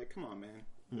cops were like, come on, man.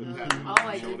 Pat him Oh, on the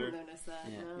I shoulder. didn't notice that.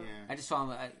 Yeah. No. Yeah. I just saw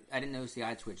him. I didn't notice the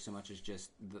eye twitch so much as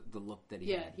just the look that he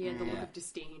Yeah, had. he had the look Yeah. of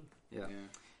disdain.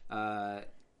 Yeah.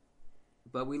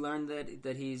 But we learned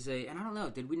that he's a, and I don't know,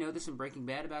 did we know this in Breaking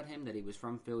Bad about him, that he was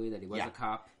from Philly, that he was Yeah. a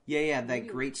cop? Yeah, that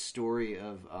great story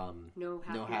of No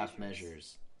half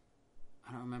measures.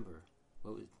 I don't remember.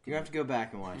 What was? You have to go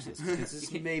back and watch this. Because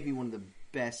this may be one of the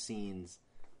best scenes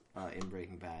in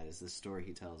Breaking Bad, is this story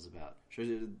he tells about. Should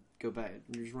I go back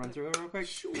and just run through it real quick?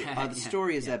 Sure. The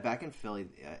story is that back in Philly,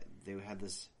 they had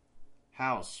this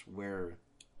house where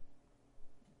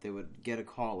they would get a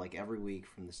call like every week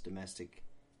from this domestic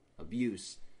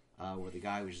abuse, where the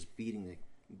guy was just beating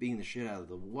the shit out of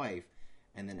the wife,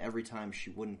 and then every time she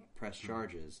wouldn't press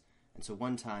charges. And so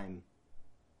one time,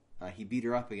 he beat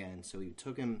her up again, so he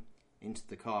took him into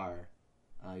the car.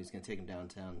 He was going to take him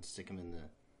downtown and stick him in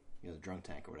the drunk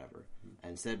tank or whatever.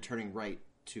 And instead of turning right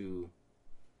to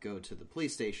go to the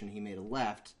police station, he made a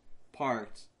left,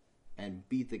 parked, and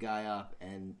beat the guy up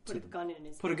and Put a gun in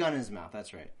his put a gun in his mouth.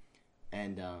 That's right.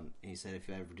 And he said, "If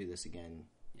you ever do this again,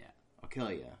 I'll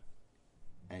kill you."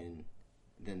 And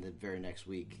then the very next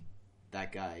week,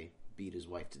 that guy beat his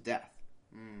wife to death.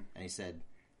 And he said,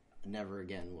 "Never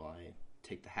again will I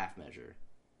take the half measure.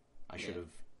 I should have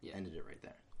ended it right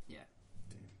there." Yeah,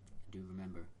 I do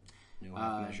remember. No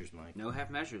half measures, Mike. No half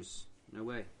measures. No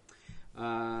way.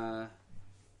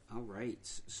 All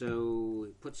right. So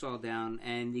he puts Saul down,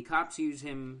 and the cops use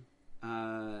him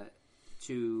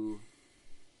to,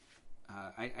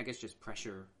 I guess, just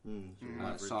pressure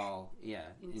Saul,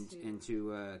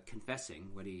 into confessing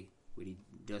what he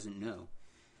doesn't know.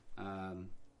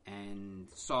 And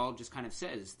Saul just kind of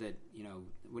says that,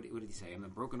 what did he say? I'm a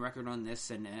broken record on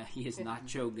this, and he is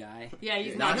Nacho Guy. Yeah,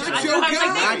 he's Nacho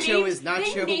Guy. Nacho is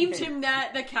Nacho. They named him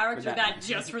the character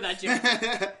just for that joke.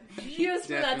 Just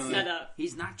for that setup.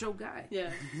 He's Nacho Guy.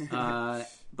 Yeah.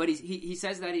 But he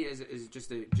says that he is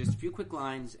just a few quick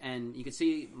lines, and you can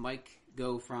see Mike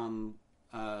go from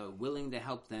willing to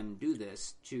help them do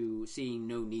this to seeing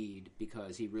no need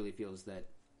because he really feels that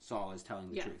Saul is telling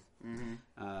the truth.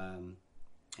 Mm-hmm.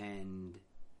 And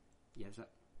yes,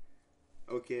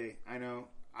 okay, I know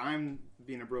I'm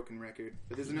being a broken record,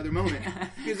 but there's another moment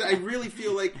because I really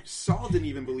feel like Saul didn't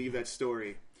even believe that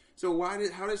story. So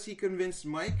how does he convince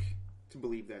Mike to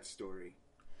believe that story?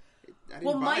 I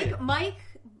didn't buy it. Mike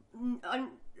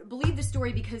believed the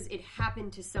story because it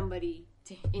happened to somebody.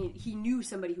 He knew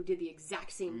somebody who did the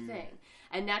exact same thing,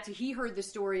 and he heard the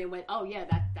story and went, "Oh yeah,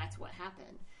 that's what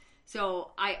happened."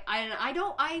 So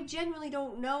I genuinely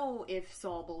don't know if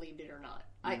Saul believed it or not.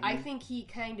 I think he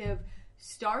kind of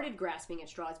started grasping at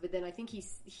straws, but then I think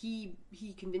he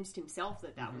convinced himself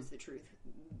that was the truth.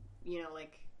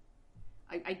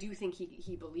 I do think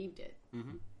he believed it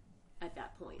at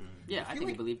that point. Yeah, I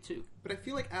think he believed too. But I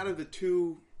feel like out of the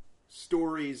two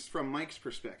stories from Mike's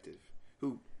perspective,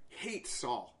 who hates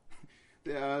Saul,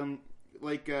 one,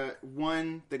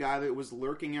 the guy that was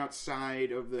lurking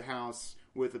outside of the house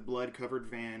with a blood-covered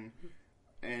van,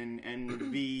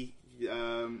 and B,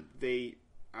 they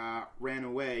ran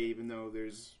away, even though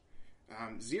there's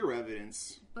zero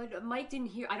evidence. But Mike didn't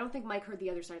hear. I don't think Mike heard the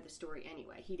other side of the story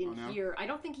anyway. He didn't hear. I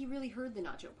don't think he really heard the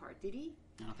Nacho part, did he?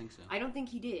 I don't think so. I don't think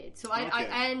he did. So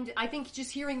I think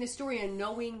just hearing the story and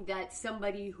knowing that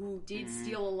somebody who did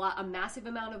steal a massive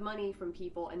amount of money from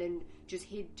people and then just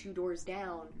hid 2 doors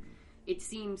down, it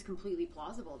seems completely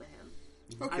plausible to him.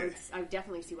 Okay. I would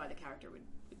definitely see why the character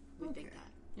would think that.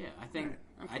 Yeah, I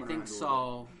think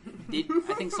Saul did.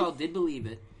 I think Saul did believe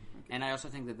it, and I also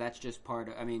think that that's just part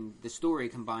of. I mean, the story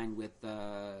combined with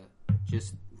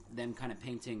just them kind of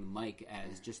painting Mike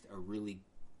as just a really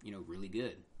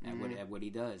good at what he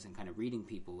does, and kind of reading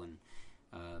people and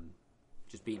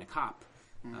just being a cop.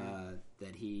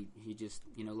 That he just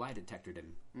lie detectored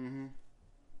him. Mm-hmm.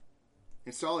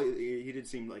 And Saul, he did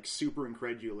seem like super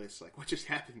incredulous. Like, what just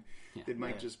happened? Yeah. Did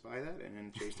Mike just buy that and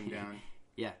then chased him down?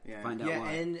 Find out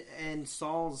why. And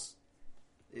Saul's,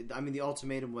 the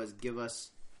ultimatum was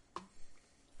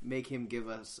make him give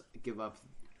up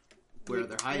where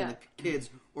they're hiding the kids,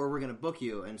 or we're going to book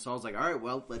you. And Saul's like, all right,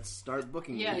 well, let's start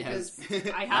booking you. Yeah, because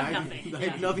I have nothing. I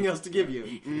have nothing else to give you.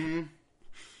 Mm-hmm.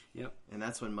 Yep. And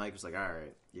that's when Mike was like, all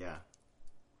right, yeah.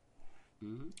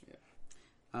 Mm-hmm.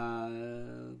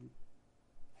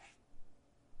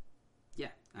 Yeah.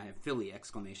 I have Philly ! I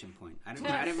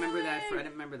didn't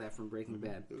remember that from Breaking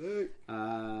Bad.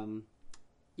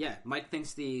 Mike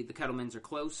thinks the Kettlemans are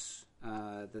close.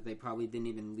 That they probably didn't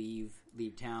even leave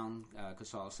town. Because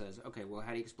Saul says, "Okay, well,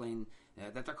 how do you explain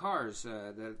that their cars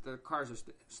are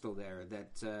still there?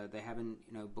 That they haven't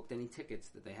booked any tickets?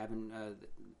 That they haven't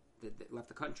that left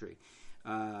the country?"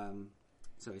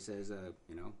 So he says,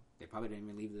 they probably didn't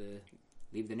even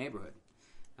leave the neighborhood.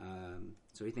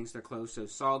 So he thinks they're close. So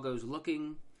Saul goes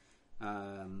looking,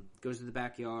 goes to the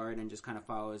backyard, and just kind of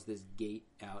follows this gate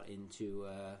out into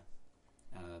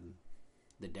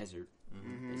the desert.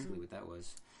 Basically what that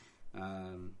was.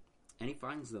 And he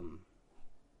finds them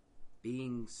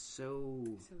being so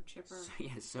chipper.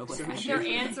 So happy. Their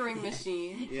answering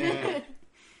machine. Yeah.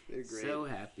 They're great. So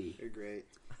happy. They're great.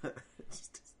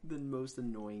 Just the most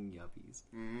annoying yuppies.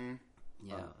 Mm-hmm.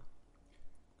 Yeah.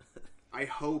 I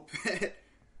hope...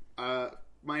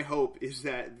 my hope is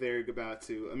that they're about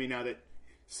to... now that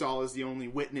Saul is the only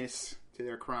witness to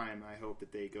their crime, I hope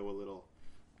that they go a little,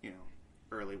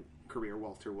 early career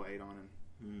Walter White on him.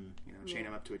 Chain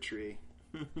him up to a tree.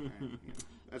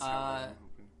 That's how I'm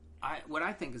hoping. What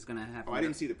I think is going to happen... Oh, I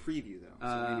didn't see the preview, though.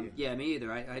 So me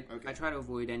either. I try to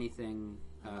avoid anything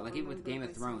Like even with remember Game if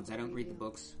of I saw Thrones, the I don't read the preview.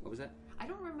 books. What was that? I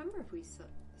don't remember if we saw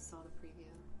the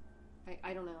preview.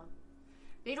 I don't know.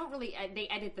 They don't really. They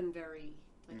edit them very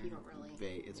like you don't really.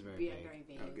 Vague. It's very vague. Very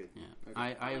vague. Oh, good. Yeah,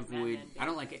 Okay. I like avoid. Batman, I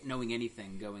don't like it knowing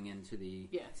anything going into the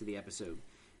to the episode.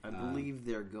 I believe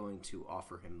they're going to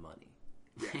offer him money.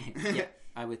 Yeah,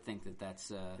 I would think that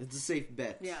that's. It's a safe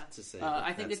bet. Yeah. To say.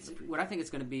 I think that's it's the what I think it's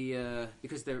going to be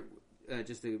because they're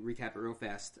just to recap it real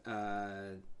fast.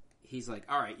 He's like,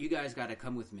 all right, you guys got to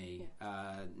come with me.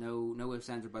 No ifs,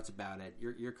 ands, or buts about it.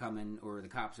 You're coming, or the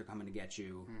cops are coming to get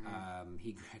you.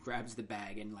 He grabs the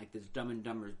bag and like this Dumb and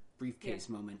Dumber briefcase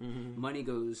moment. Money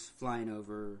goes flying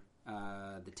over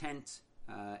the tent,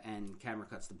 and camera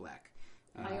cuts to black.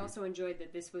 I also enjoyed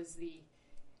that this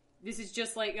is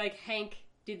just like Hank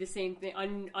did the same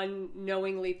thing,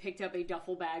 unknowingly picked up a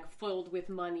duffel bag filled with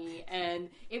money, and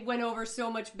it went over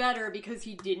so much better because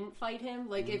he didn't fight him.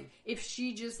 Like, if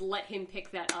she just let him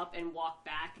pick that up and walk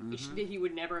back, he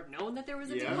would never have known that there was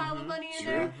a big pile of money in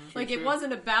there. Like, it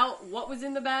wasn't about what was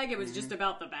in the bag, it was just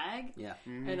about the bag. Yeah.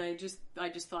 And I just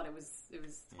thought it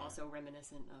was also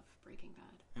reminiscent of Breaking Bad.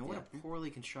 And what a poorly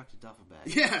constructed duffel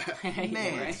bag. Yeah.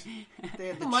 Man. Right? They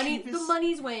have the The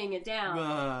money's weighing it down,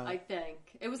 Uh. I think.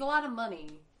 It was a lot of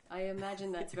money. I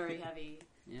imagine that's very heavy.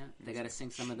 Yeah, they got to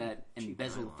sink some of that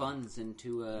embezzled funds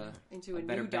into a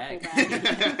better new bag. duffel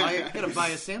bag. I gotta buy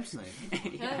a Samsung.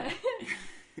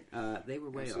 They were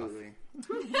way Absolutely.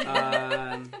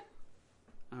 off.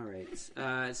 All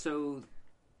right. So,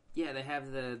 yeah, they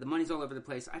have the money's all over the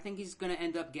place. I think he's going to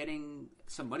end up getting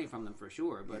some money from them for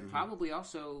sure, but probably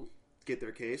also Get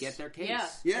their case. get their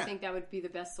case. Yeah. I think that would be the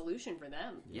best solution for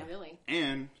them, Yeah. really.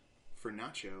 And for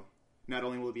Nacho, not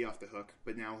only will he be off the hook,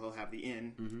 but now he'll have the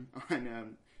in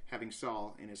on having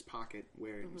Saul in his pocket,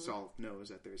 where Saul knows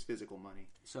that there's physical money.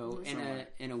 So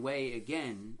in a way,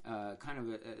 again, kind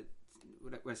of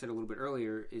what I said a little bit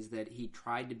earlier is that he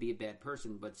tried to be a bad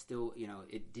person, but still,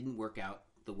 it didn't work out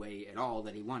the way at all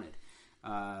that he wanted.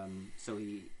 So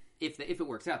if it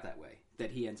works out that way, that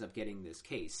he ends up getting this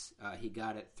case, he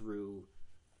got it through.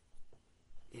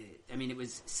 I mean, it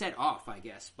was set off, I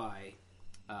guess, by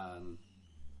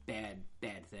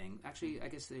bad thing. Actually, I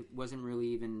guess it wasn't really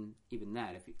even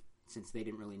that, since they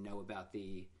didn't really know about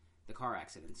the car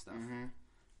accident stuff.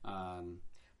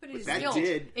 But it's that still,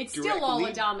 did it's still all a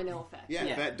directly- domino effect.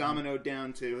 Yeah, that dominoed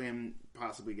down to him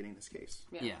possibly getting this case.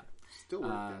 Yeah. Still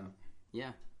worked out.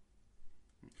 Yeah.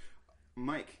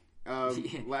 Mike,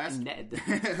 last Ned.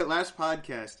 last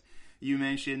podcast, you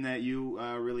mentioned that you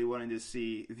really wanted to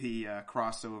see the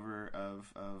crossover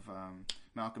of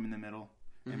Malcolm in the Middle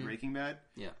and Breaking Bad.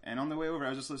 Yeah. And on the way over, I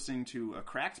was just listening to a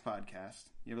Cracked podcast.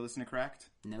 You ever listen to Cracked?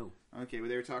 No. Okay, well,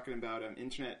 they were talking about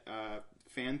internet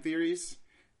fan theories,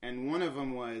 and one of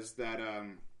them was that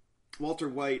Walter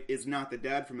White is not the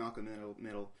dad from Malcolm in the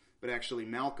Middle, but actually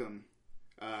Malcolm.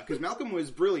 Because Malcolm was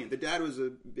brilliant. The dad was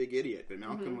a big idiot, but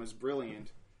Malcolm was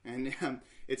brilliant. And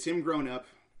it's him grown up,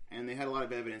 and they had a lot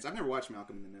of evidence. I've never watched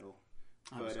Malcolm in the Middle.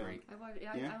 That was great.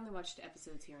 I only watched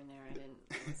episodes here and there.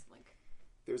 I was like...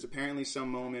 There was apparently some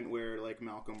moment where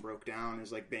Malcolm broke down,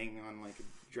 is banging on a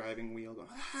driving wheel, going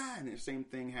ah, and the same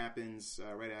thing happens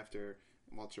right after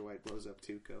Walter White blows up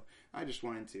Tuco. I just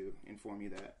wanted to inform you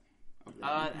that.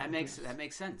 That makes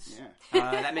sense.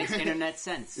 Yeah, that makes internet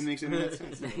sense. it makes internet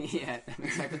sense. Yeah, that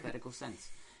makes hypothetical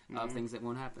sense of things that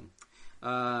won't happen.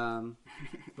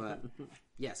 But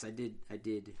yes, I did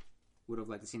would have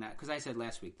liked to see that, because I said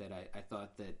last week that I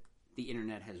thought that the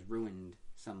internet has ruined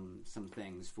some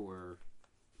things for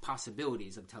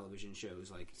possibilities of television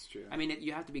shows. It's true. I mean,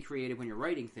 you have to be creative when you're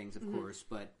writing things, of course,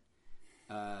 but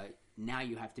now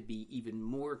you have to be even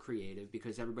more creative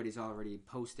because everybody's already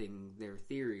posting their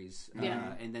theories,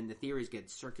 and then the theories get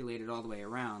circulated all the way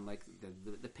around, like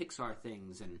the Pixar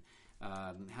things and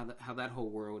how that whole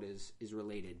world is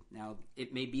related. Now,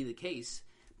 it may be the case,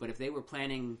 but if they were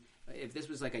planning, if this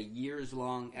was a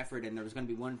years-long effort and there was going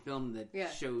to be one film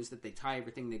that shows that they tie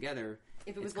everything together,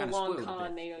 if it was it's the kinda long spoiled a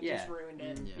con, bit. they just ruined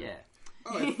it. Yeah.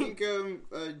 Oh, I think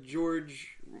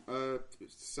George,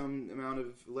 some amount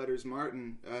of letters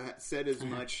Martin, said as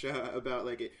much about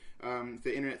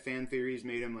the internet fan theories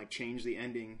made him change the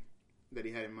ending that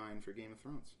he had in mind for Game of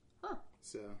Thrones. Huh.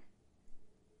 So,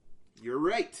 you're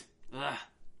right. Ugh.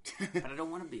 But I don't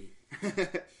want to be.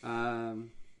 All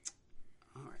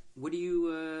right. What do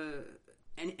you?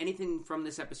 Anything from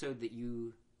this episode that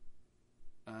you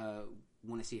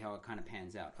want to see how it kind of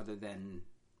pans out, other than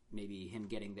maybe him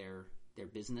getting their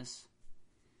business?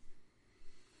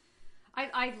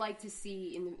 I'd like to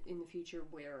see in the future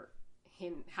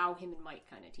how him and Mike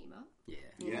kind of team up. Yeah.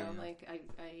 You know,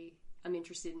 I'm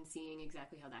interested in seeing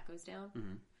exactly how that goes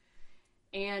down.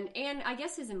 and I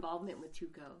guess his involvement with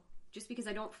Tuco. Just because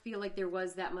I don't feel like there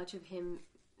was that much of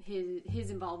his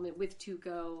involvement with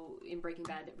Tuco in Breaking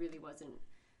Bad that really wasn't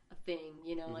a thing.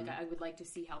 You know, like I would like to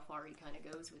see how far he kind of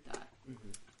goes with that.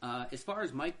 As far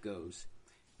as Mike goes,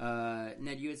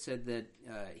 Ned, you had said that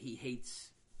he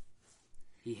hates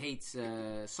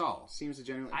Saul. Seems to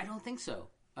generally. I don't think so.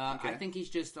 I think he's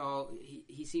just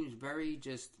he seems very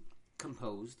just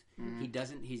composed. He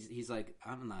doesn't. He's like,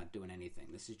 I'm not doing anything.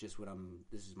 This is just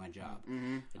this is my job.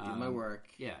 I do my work.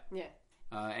 Yeah. Yeah.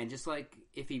 And just like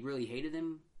if he really hated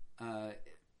him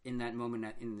in that moment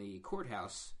in the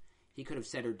courthouse, he could have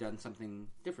said or done something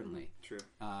differently. True.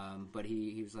 But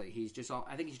he was like,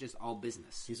 I think he's just all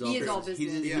business. He is all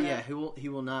business. He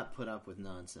will not put up with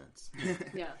nonsense.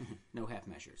 Yeah. No half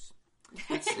measures.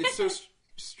 It's so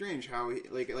strange how,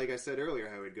 like I said earlier,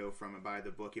 how he'd go from a by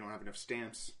the book, you don't have enough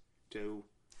stamps, to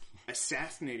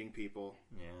assassinating people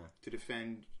to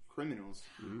defend criminals.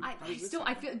 I feel,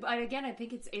 but again, I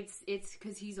think it's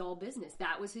because he's all business.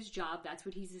 That was his job. That's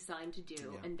what he's assigned to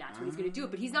do, and that's what he's going to do.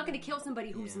 But he's not going to kill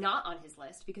somebody who's not on his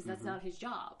list because that's not his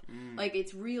job. Like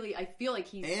it's really, I feel like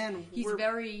he's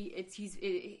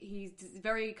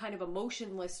very kind of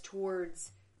emotionless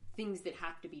towards things that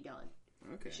have to be done.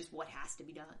 Okay. It's just what has to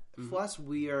be done. Plus,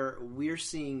 we're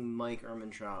seeing Mike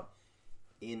Ehrmantraut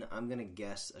in, I'm going to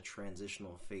guess, a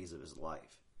transitional phase of his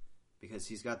life. Because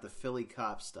he's got the Philly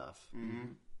cop stuff,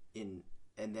 and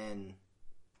then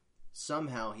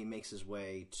somehow he makes his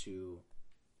way to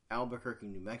Albuquerque,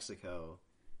 New Mexico,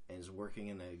 and is working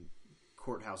in a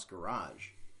courthouse garage.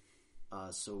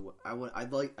 So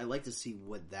I'd like to see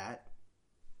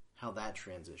how that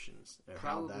transitions. Or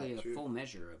Probably how that, a full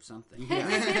measure of something.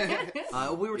 Yeah.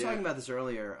 We were talking about this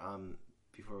earlier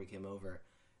before we came over,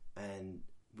 and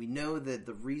we know that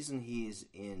the reason he's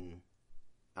in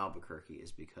Albuquerque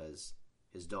is because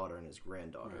his daughter and his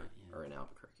granddaughter are in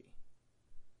Albuquerque.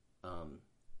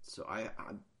 So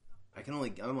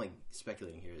I'm like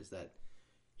speculating here is that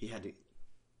he had to,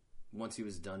 once he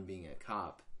was done being a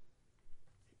cop,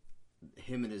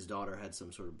 him and his daughter had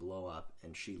some sort of blow up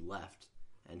and she left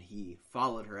and he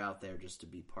followed her out there just to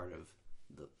be part of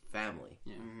the family.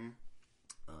 Yeah.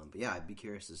 But yeah, I'd be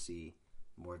curious to see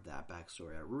more of that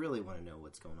backstory. I really want to know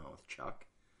what's going on with Chuck.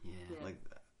 Yeah. Like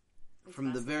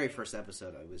from the very first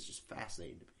episode, I was just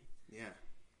fascinated to me. Yeah.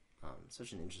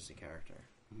 Such an interesting character.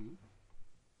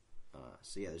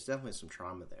 So yeah, there's definitely some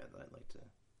trauma there that I'd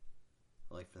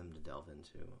like for them to delve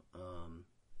into.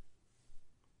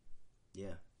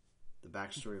 Yeah, the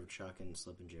backstory of Chuck and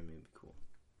Slip and Jimmy would be cool.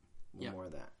 More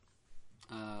of that.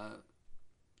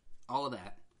 All of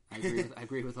that. I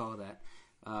agree with all of that.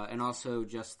 And also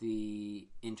just the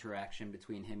interaction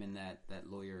between him and that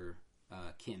lawyer.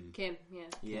 Kim,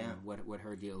 yeah. What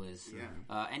her deal is,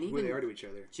 yeah, and even who they are to each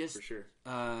other, just for sure.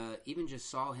 Even just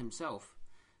Saul himself,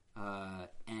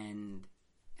 and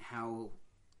how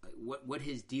what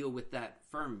his deal with that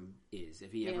firm is.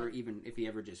 If he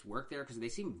ever just worked there, because they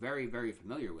seem very, very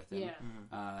familiar with him,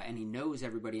 and he knows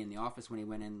everybody in the office when he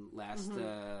went in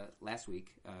last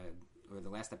week or the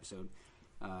last episode.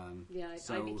 I'd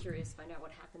be curious to find out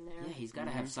what happened there. Yeah, he's got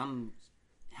to have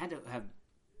had to have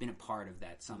been a part of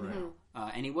that somehow.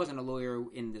 And he wasn't a lawyer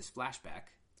in this flashback.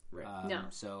 Right. No.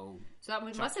 So that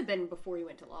must have been before he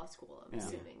went to law school, I'm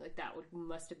assuming. Like that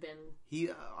must have been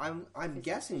I'm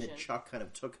guessing decision. that Chuck kind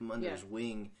of took him under his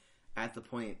wing at the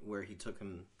point where he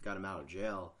got him out of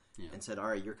jail and said, all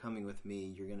right, you're coming with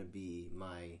me, you're going to be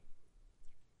my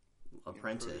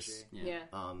apprentice.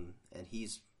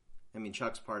 And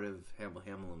Chuck's part of Hamill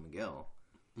and McGill.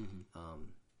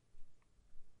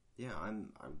 Yeah, I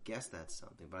guess that's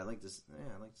something, but I'd like to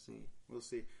see. We'll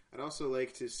see. I'd also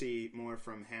like to see more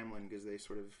from Hamlin because they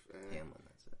sort of Hamlin,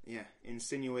 that's it. Yeah,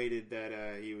 insinuated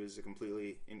that he was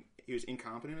he was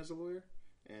incompetent as a lawyer,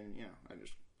 and I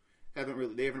just they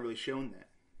haven't really shown that.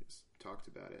 Just talked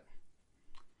about it.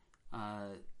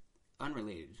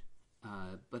 Unrelated,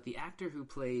 but the actor who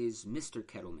plays Mr.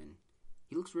 Kettleman,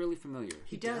 he looks really familiar.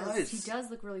 He does. He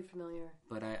does look really familiar.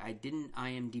 But I didn't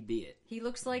IMDb it. He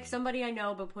looks like somebody I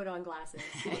know, but put on glasses.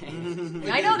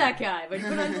 I know that guy, but he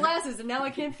put on glasses, and now I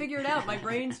can't figure it out. My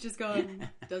brain's just going,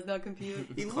 does not compute.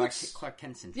 He looks Clark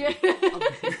Kent syndrome.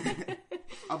 Yeah.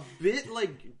 A bit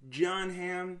like John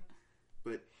Hamm,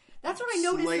 but that's what I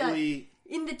noticed. Slightly...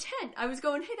 That in the tent, I was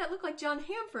going, "Hey, that looked like John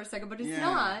Hamm for a second, but it's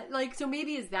not." Like, so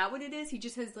maybe is that what it is? He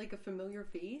just has like a familiar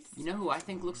face. You know who I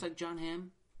think looks like John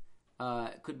Hamm?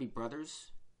 It could be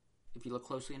brothers, if you look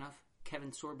closely enough.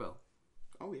 Kevin Sorbo.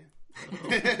 Oh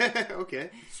yeah.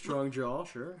 Okay. Strong jaw,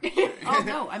 sure. Oh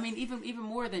no, I mean even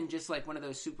more than just like one of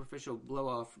those superficial blow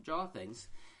off jaw things.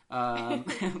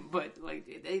 But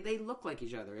like they look like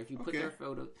each other. If you put their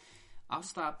photo, I'll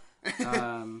stop.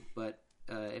 But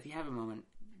if you have a moment,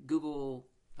 Google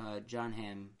John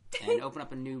Hamm and open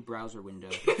up a new browser window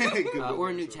or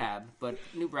a new tab, but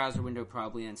new browser window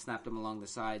probably, and snap them along the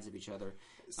sides of each other,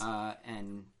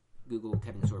 and Google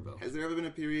Kevin Sorbo. Has there ever been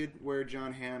a period where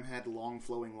John Hamm had long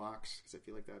flowing locks? Because I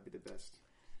feel like that would be the best.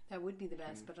 That would be the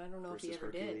best, but I don't know if he ever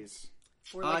Hercules. did.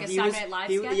 Or like a Saturday Night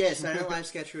Live sketch? Yeah, Saturday Night Live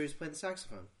sketch where he was playing the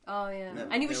saxophone. Oh, yeah.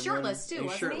 And he was shirtless, too,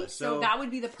 wasn't he? So that would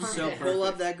be the perfect. So pull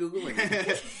up that Google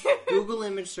image. Google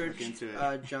image search into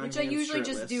it. John Which Hamm I usually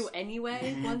shirtless. just do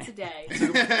anyway, once a day.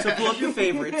 So pull up your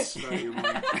favorites.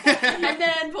 And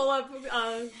then pull up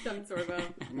Kevin Sorbo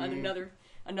on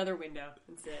another window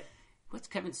instead. What's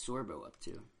Kevin Sorbo up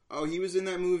to? Oh, he was in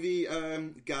that movie,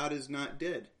 God Is Not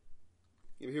Dead.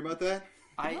 You ever hear about that?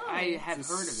 I have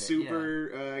heard of it.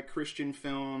 Super Christian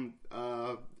film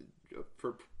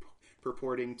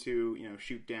purporting to,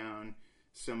 shoot down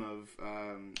some of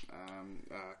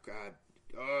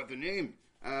the name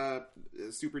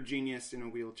super genius in a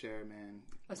wheelchair man.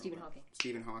 Oh, Stephen Hawking.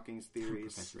 Stephen Hawking's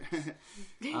theories.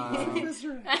 Yeah.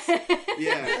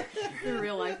 The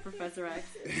real life Professor X.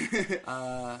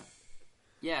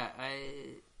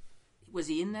 Was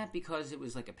he in that because it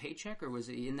was like a paycheck, or was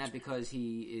he in that because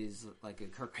he is like a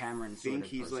Kirk Cameron sort of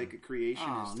person? He's like a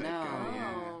creationist type guy.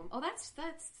 Yeah. Oh, that's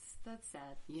sad.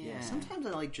 Yeah. Sometimes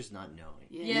I like just not knowing.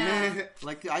 Yeah.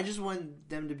 Like, I just want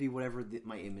them to be whatever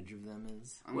my image of them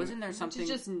is. Wasn't there something? It's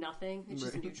just nothing. It's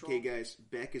just neutral. Okay, guys,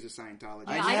 Beck is a Scientologist.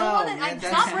 I don't want to.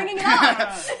 Stop bringing it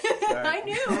up. I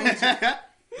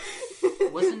knew.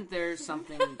 Wasn't there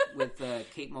something with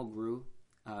Kate Mulgrew?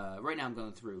 Right now I'm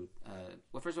going through...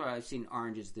 well, first of all, I've seen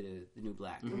Orange is the New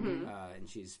Black, and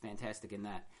she's fantastic in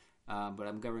that. But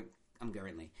I'm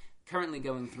currently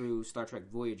going through Star Trek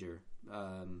Voyager.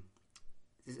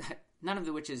 None of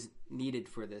which is needed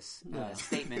for this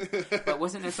statement. But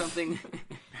wasn't there something...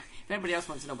 If anybody else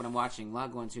wants to know what I'm watching,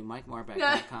 log on to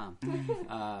MikeMarbeck.com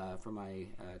for my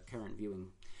current viewing.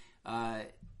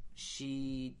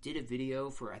 She did a video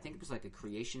for, I think it was like a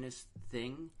creationist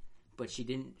thing, but she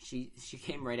didn't. She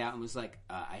came right out and was like,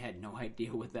 "I had no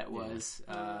idea what that was.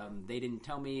 They didn't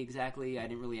tell me exactly. I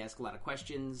didn't really ask a lot of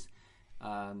questions."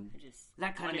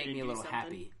 That kind of made me a little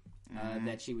happy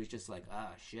that she was just like,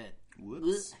 "Ah, shit,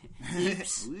 Whoops.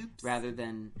 Oops. Rather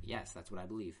than yes, that's what I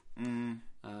believe.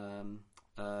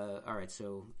 All right,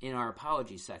 so in our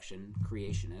apology section,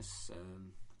 creationists,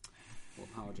 we'll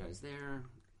apologize there.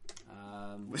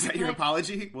 Was that your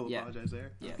apology? We'll apologize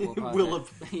there. Yeah, we'll apologize.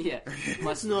 Yeah,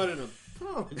 that's not an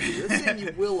apology. That's saying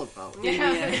you will apologize.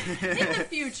 Yeah. In the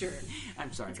future.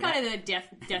 I'm sorry. It's kind of the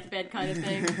deathbed kind of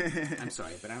thing. I'm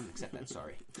sorry, but I don't accept that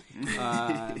sorry.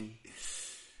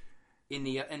 In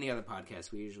the other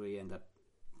podcast, we usually end up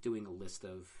doing a list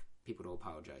of people to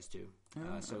apologize to.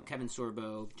 So Kevin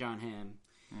Sorbo, John Hamm,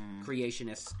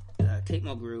 creationists, Kate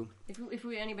Mulgrew. If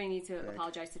anybody needs to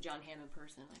apologize to John Hamm in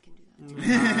person, I can do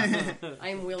that. I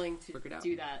am willing to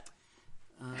do that.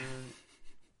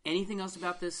 Anything else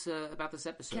about this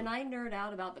episode? Can I nerd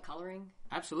out about the coloring?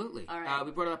 Absolutely. All right.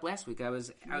 We brought it up last week. I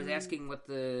was asking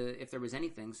if there was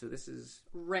anything. So this is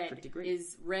pretty great.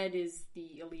 Red is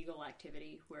the illegal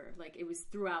activity where like it was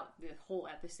throughout the whole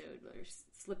episode. There's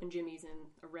Slippin' Jimmy's in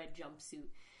a red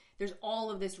jumpsuit. There's all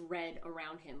of this red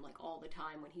around him, like all the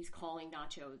time. When he's calling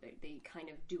Nacho, they kind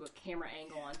of do a camera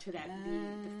angle onto that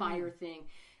the fire thing.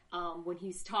 When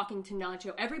he's talking to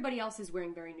Nacho, everybody else is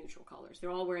wearing very neutral colors.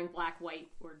 They're all wearing black, white,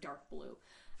 or dark blue.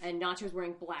 And Nacho's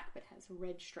wearing black, but has a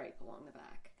red stripe along the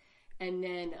back. And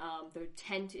then the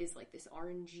tent is like this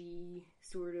orangey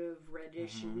sort of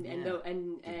reddish, and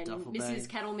Mrs.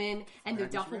 Kettleman, and the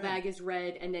duffel bag is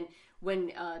red. And then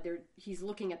when he's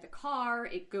looking at the car,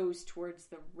 it goes towards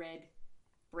the red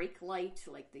brake light,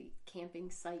 like the camping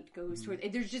site goes toward.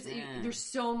 There's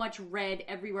so much red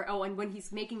everywhere. Oh, and when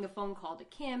he's making the phone call to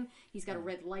Kim, he's got a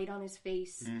red light on his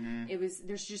face.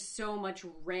 There's just so much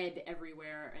red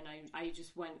everywhere, and I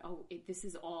just went, this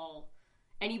is all.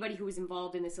 Anybody who was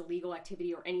involved in this illegal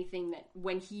activity or anything that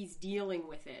when he's dealing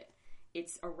with it,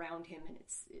 it's around him and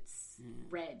it's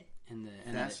red. And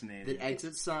fascinating. The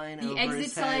exit sign. The over exit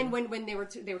his sign head. when they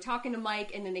were talking to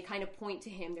Mike, and then they kind of point to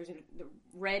him. There's the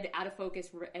red out of focus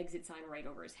exit sign right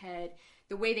over his head.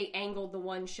 The way they angled the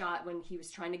one shot when he was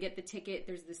trying to get the ticket.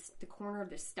 There's the corner of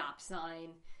the stop sign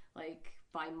like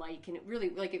by Mike, and it really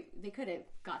they could have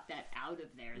got that out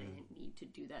of there. They didn't need to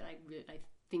do that. I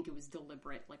think it was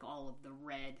deliberate, like all of the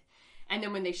red. And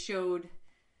then when they showed,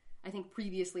 I think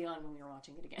previously on when we were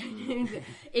watching it again,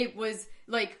 it was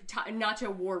like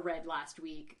Nacho wore red last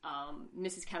week.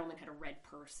 Mrs. Kettleman had a red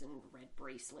purse and red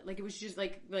bracelet. Like it was just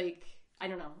like I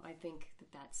don't know. I think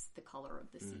that's the color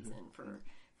of the season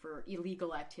for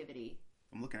illegal activity.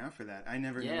 I'm looking out for that. I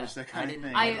never Yeah, noticed that I kind of didn't-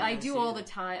 thing. I do all the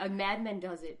time. Mad Men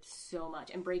does it so much,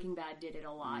 and Breaking Bad did it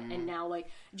a lot. And now, like,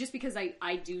 just because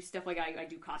I do stuff like I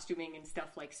do costuming and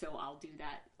stuff, like, so I'll do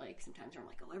that. Like, sometimes I'm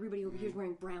like, oh, everybody over here's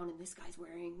wearing brown, and this guy's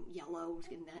wearing yellow,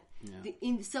 and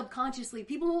that. Subconsciously,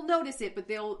 people won't notice it, but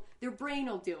their brain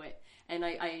will do it. And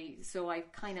so I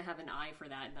kind of have an eye for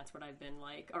that, and that's what I've been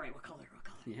like. All right, what color?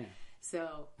 Yeah.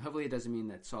 So Hopefully, it doesn't mean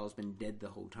that Saul's been dead the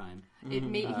whole time. he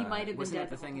might have been Wasn't dead.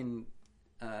 that the thing in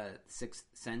Sixth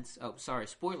Sense? Oh, sorry,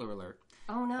 spoiler alert.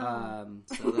 Oh no.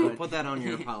 So Put that on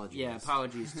your apology. yeah, list.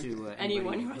 apologies to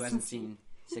Anyone anybody who hasn't seen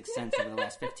Sixth Sense over the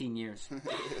last 15 years. You've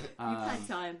had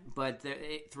time. But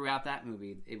throughout that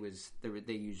movie,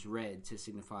 they used red to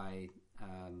signify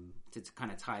to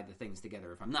kind of tie the things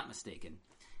together. If I'm not mistaken,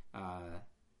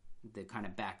 the kind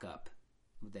of back up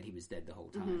that he was dead the whole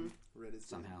time. Red is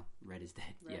Somehow, red is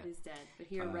dead. Red is dead. But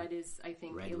here, red is, I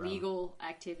think, red illegal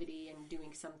activity and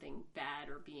doing something bad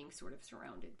or being sort of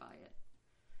surrounded by it.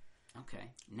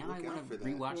 Okay, now Look I out want for to that.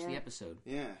 rewatch the Yeah. episode.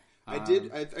 Yeah, I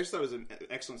did. I just thought it was an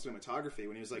excellent cinematography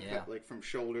when he was like Yeah. cut like from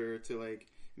shoulder to like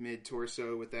mid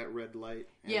torso with that red light.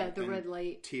 Yeah, the and red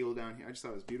light. teal down here. I just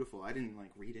thought it was beautiful. I didn't like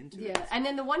read into it. Yeah, and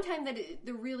then the one time that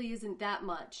there really isn't that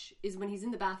much is when he's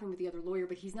in the bathroom with the other lawyer,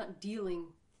 but he's not dealing.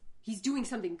 He's doing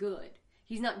something good.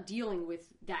 He's not dealing with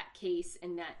that case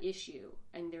and that issue,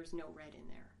 and there's no red in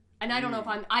there. And I don't know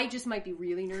if I just might be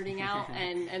really nerding out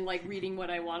and like reading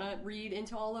what I want to read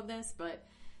into all of this, but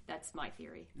that's my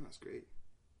theory. No, that's great.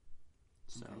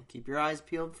 So keep your eyes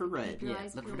peeled for red. Keep your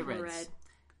eyes look for peeled the for reds.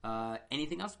 red.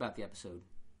 Anything else about the episode?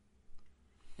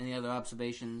 Any other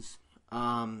observations?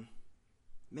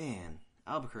 Man,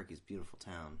 Albuquerque's a beautiful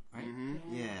town. Right?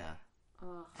 Yeah.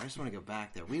 I just want to go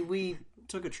back there. We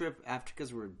took a trip after,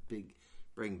 because we're big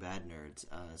Breaking Bad nerds,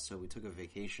 so we took a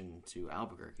vacation to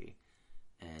Albuquerque.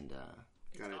 And,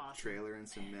 Got a awesome. trailer and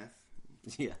some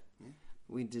meth. yeah,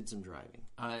 we did some driving.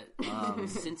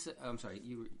 Since I'm sorry,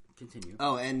 you continue.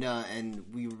 Oh, and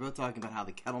we were both talking about how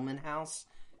the Kettleman house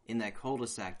in that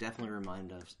cul-de-sac definitely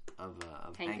reminded us of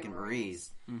Hank and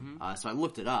Marie's. So I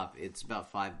looked it up. It's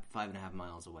about 5.5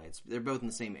 miles away. They're both in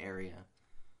the same area,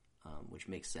 which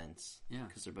makes sense. Yeah.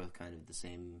 Because they're both kind of the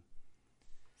same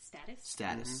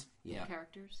Status? Yeah.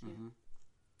 Characters?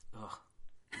 Yeah. Ugh,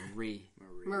 Marie.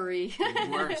 Marie.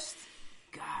 Worst.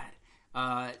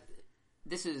 God.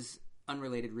 This is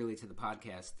unrelated really to the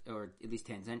podcast, or at least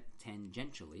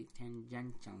tangentially.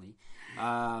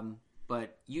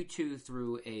 But you two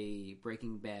threw a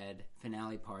Breaking Bad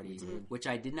finale party, which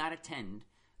I did not attend.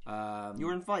 You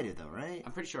were invited, though, right?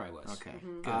 I'm pretty sure I was. Okay,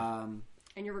 good.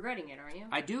 And you're regretting it, aren't you?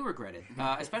 I do regret it,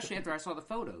 especially after I saw the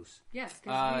photos. Yes,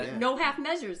 because no half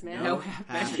measures, man. No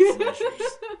Half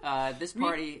measures. This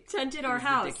party tented our was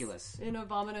house ridiculous. in a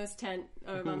Vamanos tent,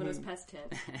 or Vamanos pest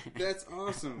tent. That's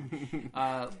awesome.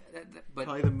 But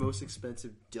Probably the most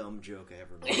expensive dumb joke I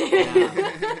ever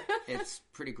made. it's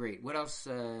pretty great. What else?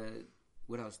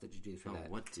 What else did you do for that?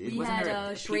 What did We Wasn't had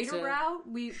there a Schrader pizza? Brow.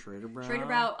 Schrader Brow? Schrader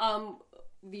Brow.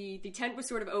 The tent was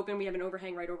sort of open. We have an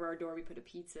overhang right over our door. We put a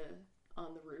pizza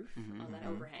on the roof on that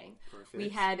overhang. Perfect. We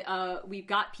had we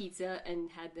got pizza and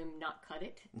had them not cut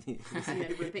it. So you had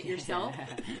to rip it yourself.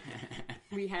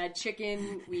 We had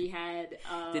chicken. We had.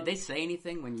 Did they say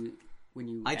anything when you?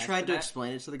 I asked tried for to that?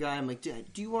 explain it to the guy. I'm like,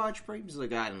 do you watch Breaking? He's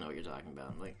like, I don't know what you're talking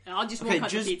about. I'm like, I'll just okay, won't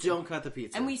cut just the pizza. don't cut the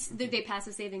pizza. And they passed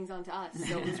the savings on to us,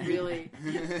 so it was really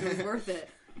it was worth it.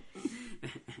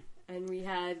 And we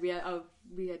had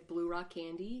Blue Rock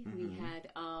candy. We had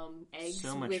eggs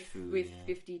So much with food,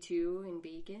 52 and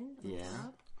bacon.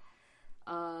 On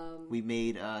top. we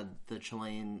made the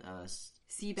Chilean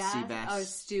Sea bass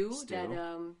stew that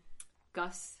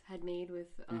Gus had made with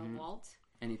Walt.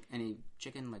 Any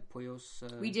chicken like pollos?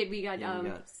 We did. We got, we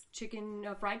got- chicken,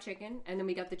 fried chicken, and then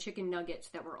we got the chicken nuggets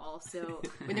that were also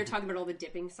when they're talking about all the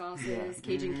dipping sauces,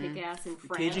 Cajun Kick-Ass and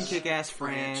French. Cajun Kick-Ass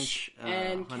French,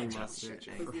 and honey ketchup mustard.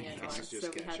 was the end one. Just So we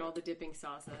had ketchup. all the dipping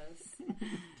sauces.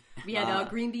 We had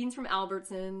green beans from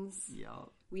Albertsons. Yeah,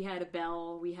 We had a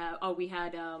bell. We had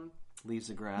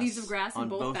Leaves of Grass. Leaves of Grass in on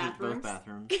both bathrooms.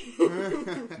 bathrooms.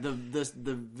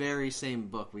 the very same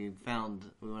book we found.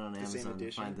 We went on same Amazon to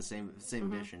edition? find the same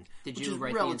edition. Did which you is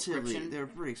write the relatively? inscription? They're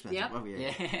pretty expensive. Yep. Oh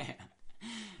yeah. Yeah.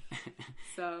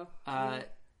 So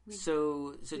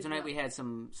So tonight we had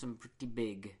some pretty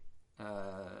big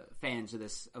fans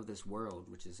of this world,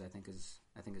 which is I think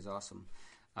is awesome.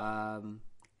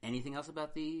 Anything else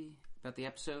about the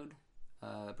episode?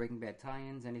 Breaking Bad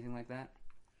tie-ins, anything like that?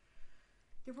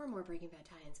 there were more Breaking Bad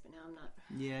tie-ins, but now I'm not.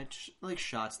 Yeah, like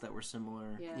shots that were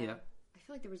similar. Yeah. Yeah. I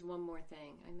feel like there was one more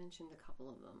thing. I mentioned a couple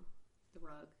of them. the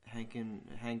rug. Hank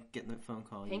getting the phone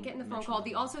call. Hank getting the phone call.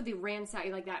 The ransack,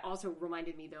 like that also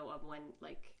reminded me though of when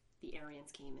like the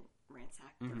Aryans came and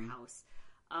ransacked their house.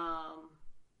 And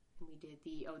we did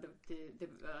the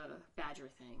badger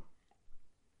thing.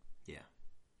 Yeah,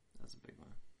 that's a big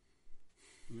one.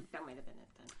 That might have been it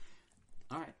then.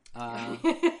 All right.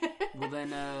 Well,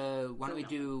 then, why don't we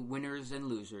do winners and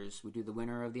losers? We do the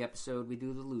winner of the episode. We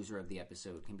do the loser of the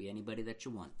episode. Can be anybody that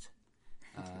you want.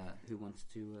 Who wants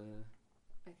to?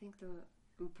 I think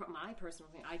my personal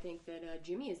thing. I think that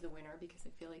Jimmy is the winner because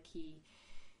I feel like he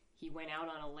went out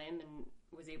on a limb and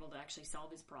was able to actually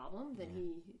solve his problem. That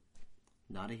he.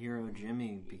 Not a hero.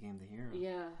 Jimmy became the hero.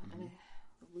 Yeah. And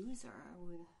the loser.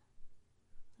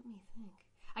 Let me think.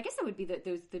 I guess that would be the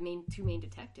two main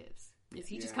detectives. Because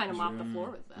he just kind of mopped the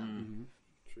floor with them.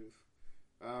 Truth.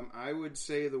 I would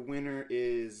say the winner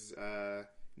is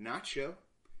Nacho,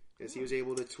 as he was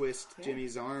able to twist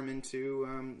Jimmy's arm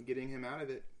into getting him out of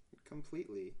it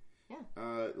completely.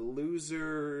 Yeah.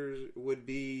 Loser would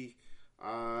be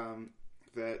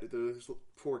that those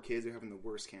poor kids are having the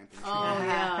worst camping trip. Oh,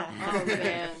 yeah. Oh,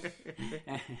 man.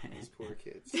 Those poor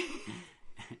kids.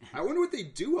 I wonder what they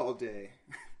do all day.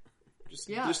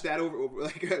 Just that over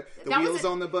like the wheels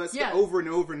on the bus over and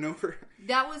over and over.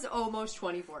 That was almost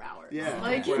 24 hours. Yeah.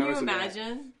 Like, can you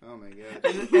imagine? Oh, my God.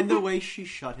 And the way she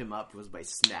shut him up was by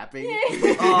snapping.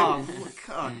 Oh,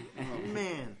 God. Oh,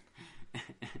 man.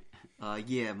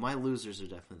 Yeah, my losers are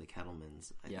definitely the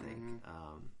Kettlemans, I think.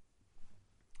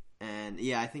 And,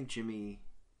 yeah, I think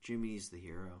Jimmy's the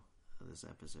hero of this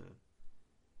episode.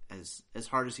 As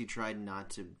hard as he tried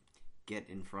not to get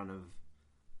in front of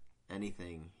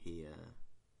anything,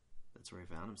 that's where he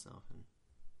found himself, and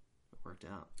it worked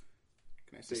out.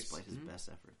 Can I say, despite his best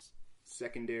efforts,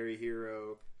 secondary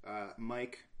hero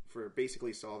Mike for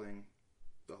basically solving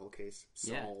the whole case.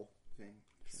 Thing.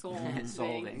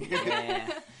 Solving. Yeah.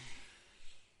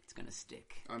 It's gonna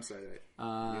stick. I'm sorry.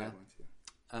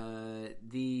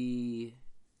 The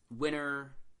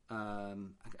winner. I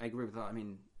agree with all. I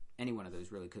mean, any one of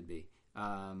those really could be.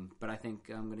 But I think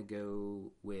I'm gonna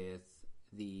go with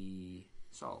the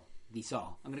Saul.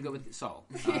 I'm going to go with Saul.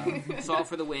 Saul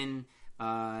for the win,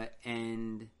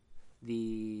 and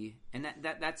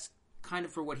that's kind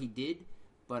of for what he did,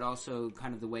 but also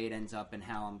kind of the way it ends up and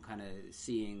how I'm kind of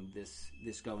seeing this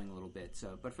going a little bit.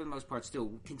 So, but for the most part,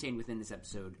 still contained within this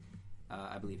episode.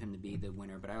 I believe him to be the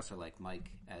winner, but I also like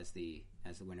Mike as the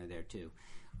winner there too.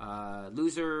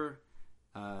 Loser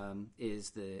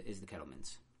is the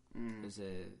Kettlemans.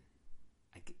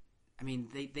 I mean,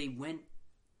 they went.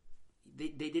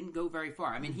 They didn't go very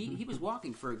far. I mean, he was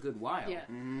walking for a good while. Yeah.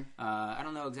 I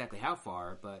don't know exactly how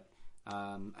far, but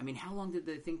I mean, how long did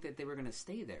they think that they were going to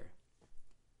stay there?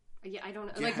 Yeah, I don't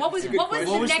know. Like, what was the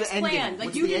next plan?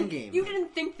 Like, you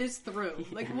didn't think this through.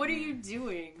 Like, what are you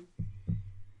doing?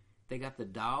 They got the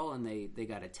doll, and they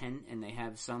got a tent, and they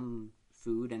have some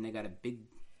food, and they got a big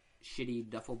shitty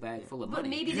duffel bag full of money. But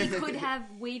maybe they could have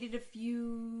waited a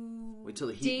few Wait till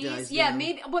the heat days. dies Yeah, down.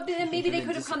 maybe. But then maybe they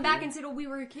could have come back and said, "Oh, we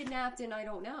were kidnapped," and I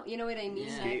don't know. You know what I mean?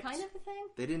 Yeah. That kind of a thing.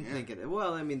 They didn't think it.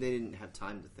 Well, I mean, they didn't have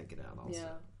time to think it out. Also,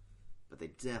 Yeah. but they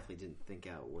definitely didn't think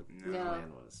out what the No.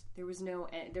 plan was. There was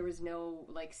no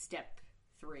like step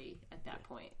 3 at that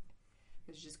point.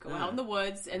 It was just go out in the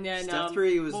woods and then Step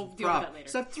 3 was we'll deal with that later.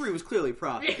 Step 3 was clearly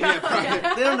prop. They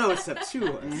don't know what step 2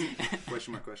 was.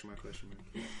 Question mark.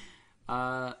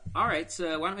 All right,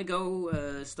 so why don't we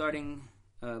go starting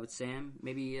with Sam?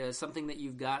 Maybe something that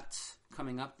you've got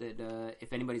coming up that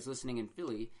if anybody's listening in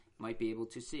Philly might be able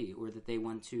to see, or that they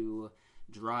want to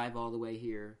drive all the way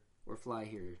here or fly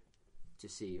here to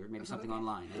see, or maybe something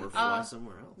online. Or fly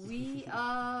somewhere else. We,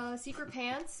 Secret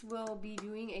Pants will be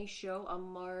doing a show on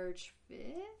March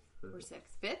 5th or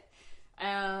 6th.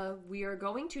 5th. We are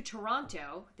going to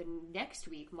Toronto the next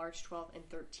week, March 12th and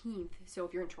 13th. So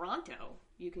if you're in Toronto,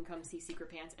 you can come see Secret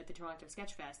Pants at the Toronto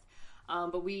Sketch Fest.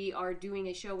 But we are doing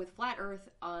a show with Flat Earth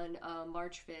on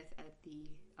March 5th at the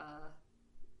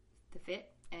Fit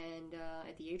and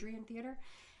at the Adrian Theater,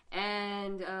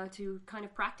 and to kind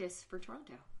of practice for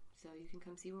Toronto. So you can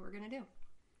come see what we're going to do.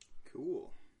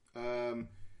 Cool.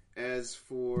 As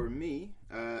for me,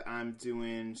 I'm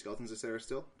doing Skeletons Etc.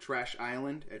 still. Trash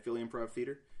Island at Philly Improv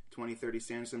Theater, 2030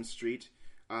 Sansom Street.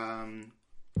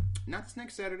 Not this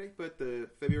next Saturday, but the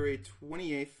February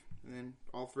 28th, and then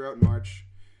all throughout March.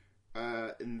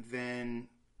 And then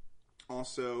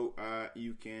also,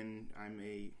 I'm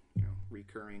a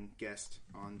recurring guest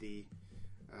on the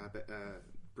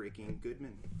Breaking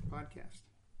Goodman podcast.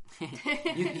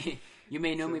 You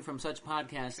may know me from such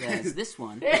podcasts as this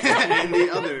one and the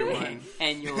other one.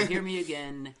 and you'll hear me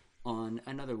again on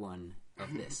another one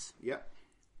of this. Yep.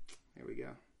 There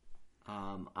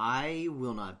I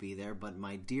will not be there, but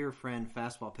my dear friend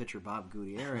fastball pitcher Bob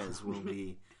Gutierrez will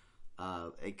be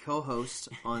a co-host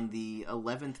on the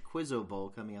 11th Quizzo Bowl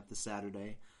coming up this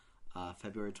Saturday,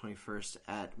 February 21st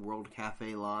at World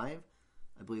Cafe Live.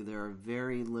 I believe there are a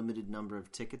very limited number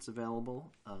of tickets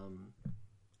available.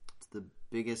 It's the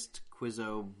biggest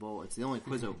Quizzo Bowl. It's the only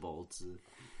Quizzo Bowl. It's a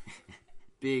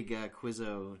big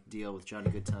Quizzo deal with Johnny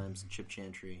Goodtimes and Chip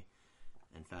Chantry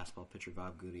and fastball pitcher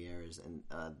Bob Gutierrez. And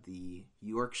the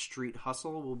York Street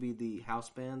Hustle will be the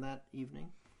house band that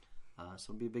evening.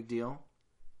 So it'll be a big deal.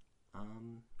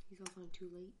 He's also on Too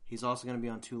Late. He's also going to be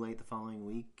on Too Late the following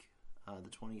week, the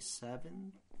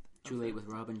 27th. Too Late with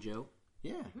Rob and Joe.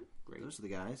 Yeah, Great. Those are the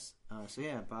guys. So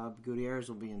yeah, Bob Gutierrez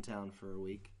will be in town for a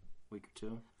week or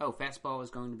two. Oh, Fastball is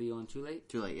going to be on Too Late?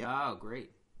 Too Late, yeah. Oh,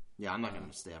 great. Yeah, I'm not going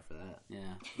to stay after that.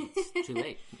 Yeah, it's too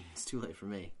late. It's too late for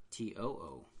me.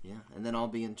 TOO. Yeah, and then I'll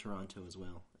be in Toronto as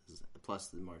well, plus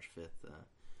the March 5th,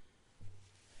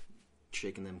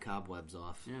 shaking them cobwebs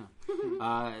off. Yeah.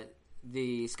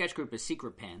 The sketch group is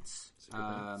Secret Pants.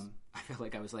 Pants. I feel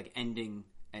like I was like ending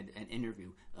an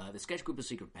interview. The sketch group is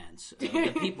Secret Pants.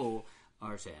 The people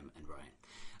are Sam and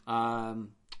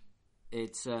Brian.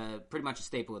 It's pretty much a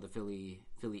staple of the Philly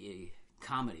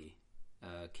comedy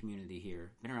community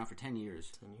here. Been around for 10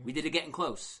 years. We did it Getting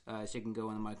Close. So you can go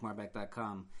on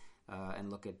MikeMarbeck.com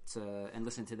and look at and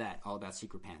listen to that, all about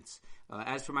Secret Pants.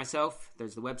 As for myself,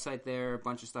 there's the website there, a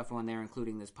bunch of stuff on there,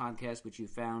 including this podcast, which you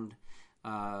found,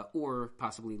 or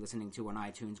possibly listening to on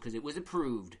iTunes, because it was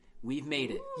approved. We've made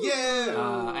it. Yeah!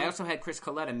 I also had Chris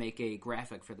Coletta make a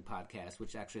graphic for the podcast,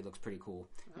 which actually looks pretty cool.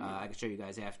 I can show you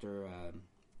guys after,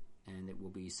 and it will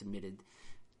be submitted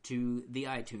to the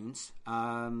iTunes.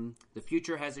 The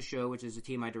Future has a show, which is a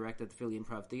team I direct at the Philly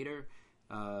Improv Theater,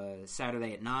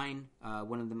 Saturday at 9.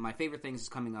 One of my favorite things is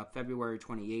coming up February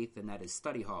 28th, and that is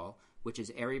Study Hall, which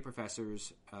is area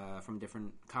professors from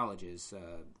different colleges,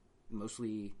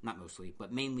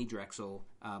 but mainly Drexel,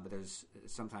 but there's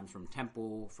sometimes from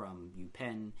Temple, from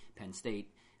UPenn, Penn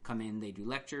State, come in, they do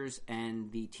lectures,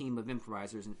 and the team of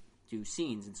improvisers do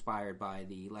scenes inspired by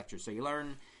the lectures. So you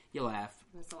learn, you laugh.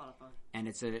 That's a lot of fun. And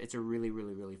it's a really,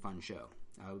 really, really fun show.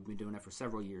 We've been doing it for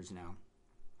several years now.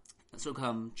 So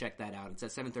come check that out. It's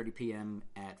at 7:30 p.m.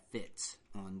 at Fitz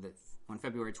on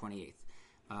February 28th.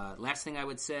 Last thing I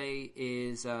would say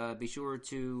is be sure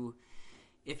to,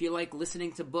 if you like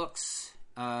listening to books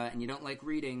and you don't like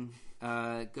reading,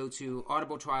 go to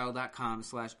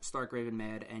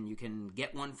audibletrial.com/StarkRavenMad and you can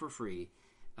get one for free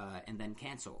and then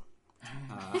cancel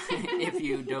if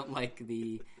you don't like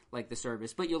the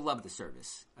service, but you'll love the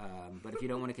service. But if you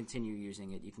don't want to continue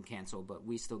using it, you can cancel. But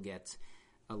we still get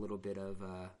a little bit of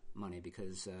money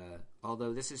because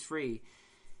although this is free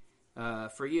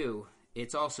for you,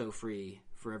 it's also free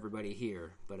for everybody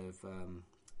here. But if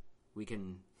we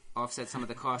can offset some of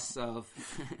the costs of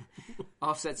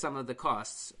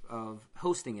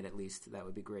hosting it, at least that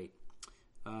would be great.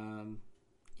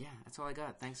 Yeah, that's all I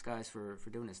got. Thanks, guys, for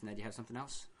doing this. Ned, you have something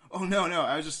else? Oh, no.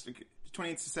 I was just...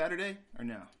 28th is Saturday? Or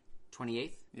no?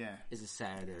 28th? Yeah. Is a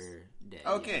Saturday.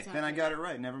 Okay, then I got it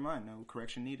right. Never mind. No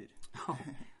correction needed. Oh,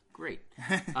 great.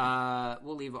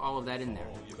 We'll leave all of that in there.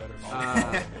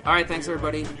 All right, thanks,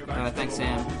 everybody. Thanks,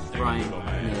 Sam, Brian,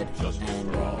 Ned,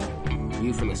 and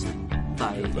you for listening.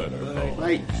 Bye.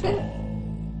 Right.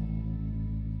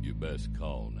 You best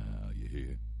call now, you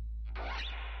hear?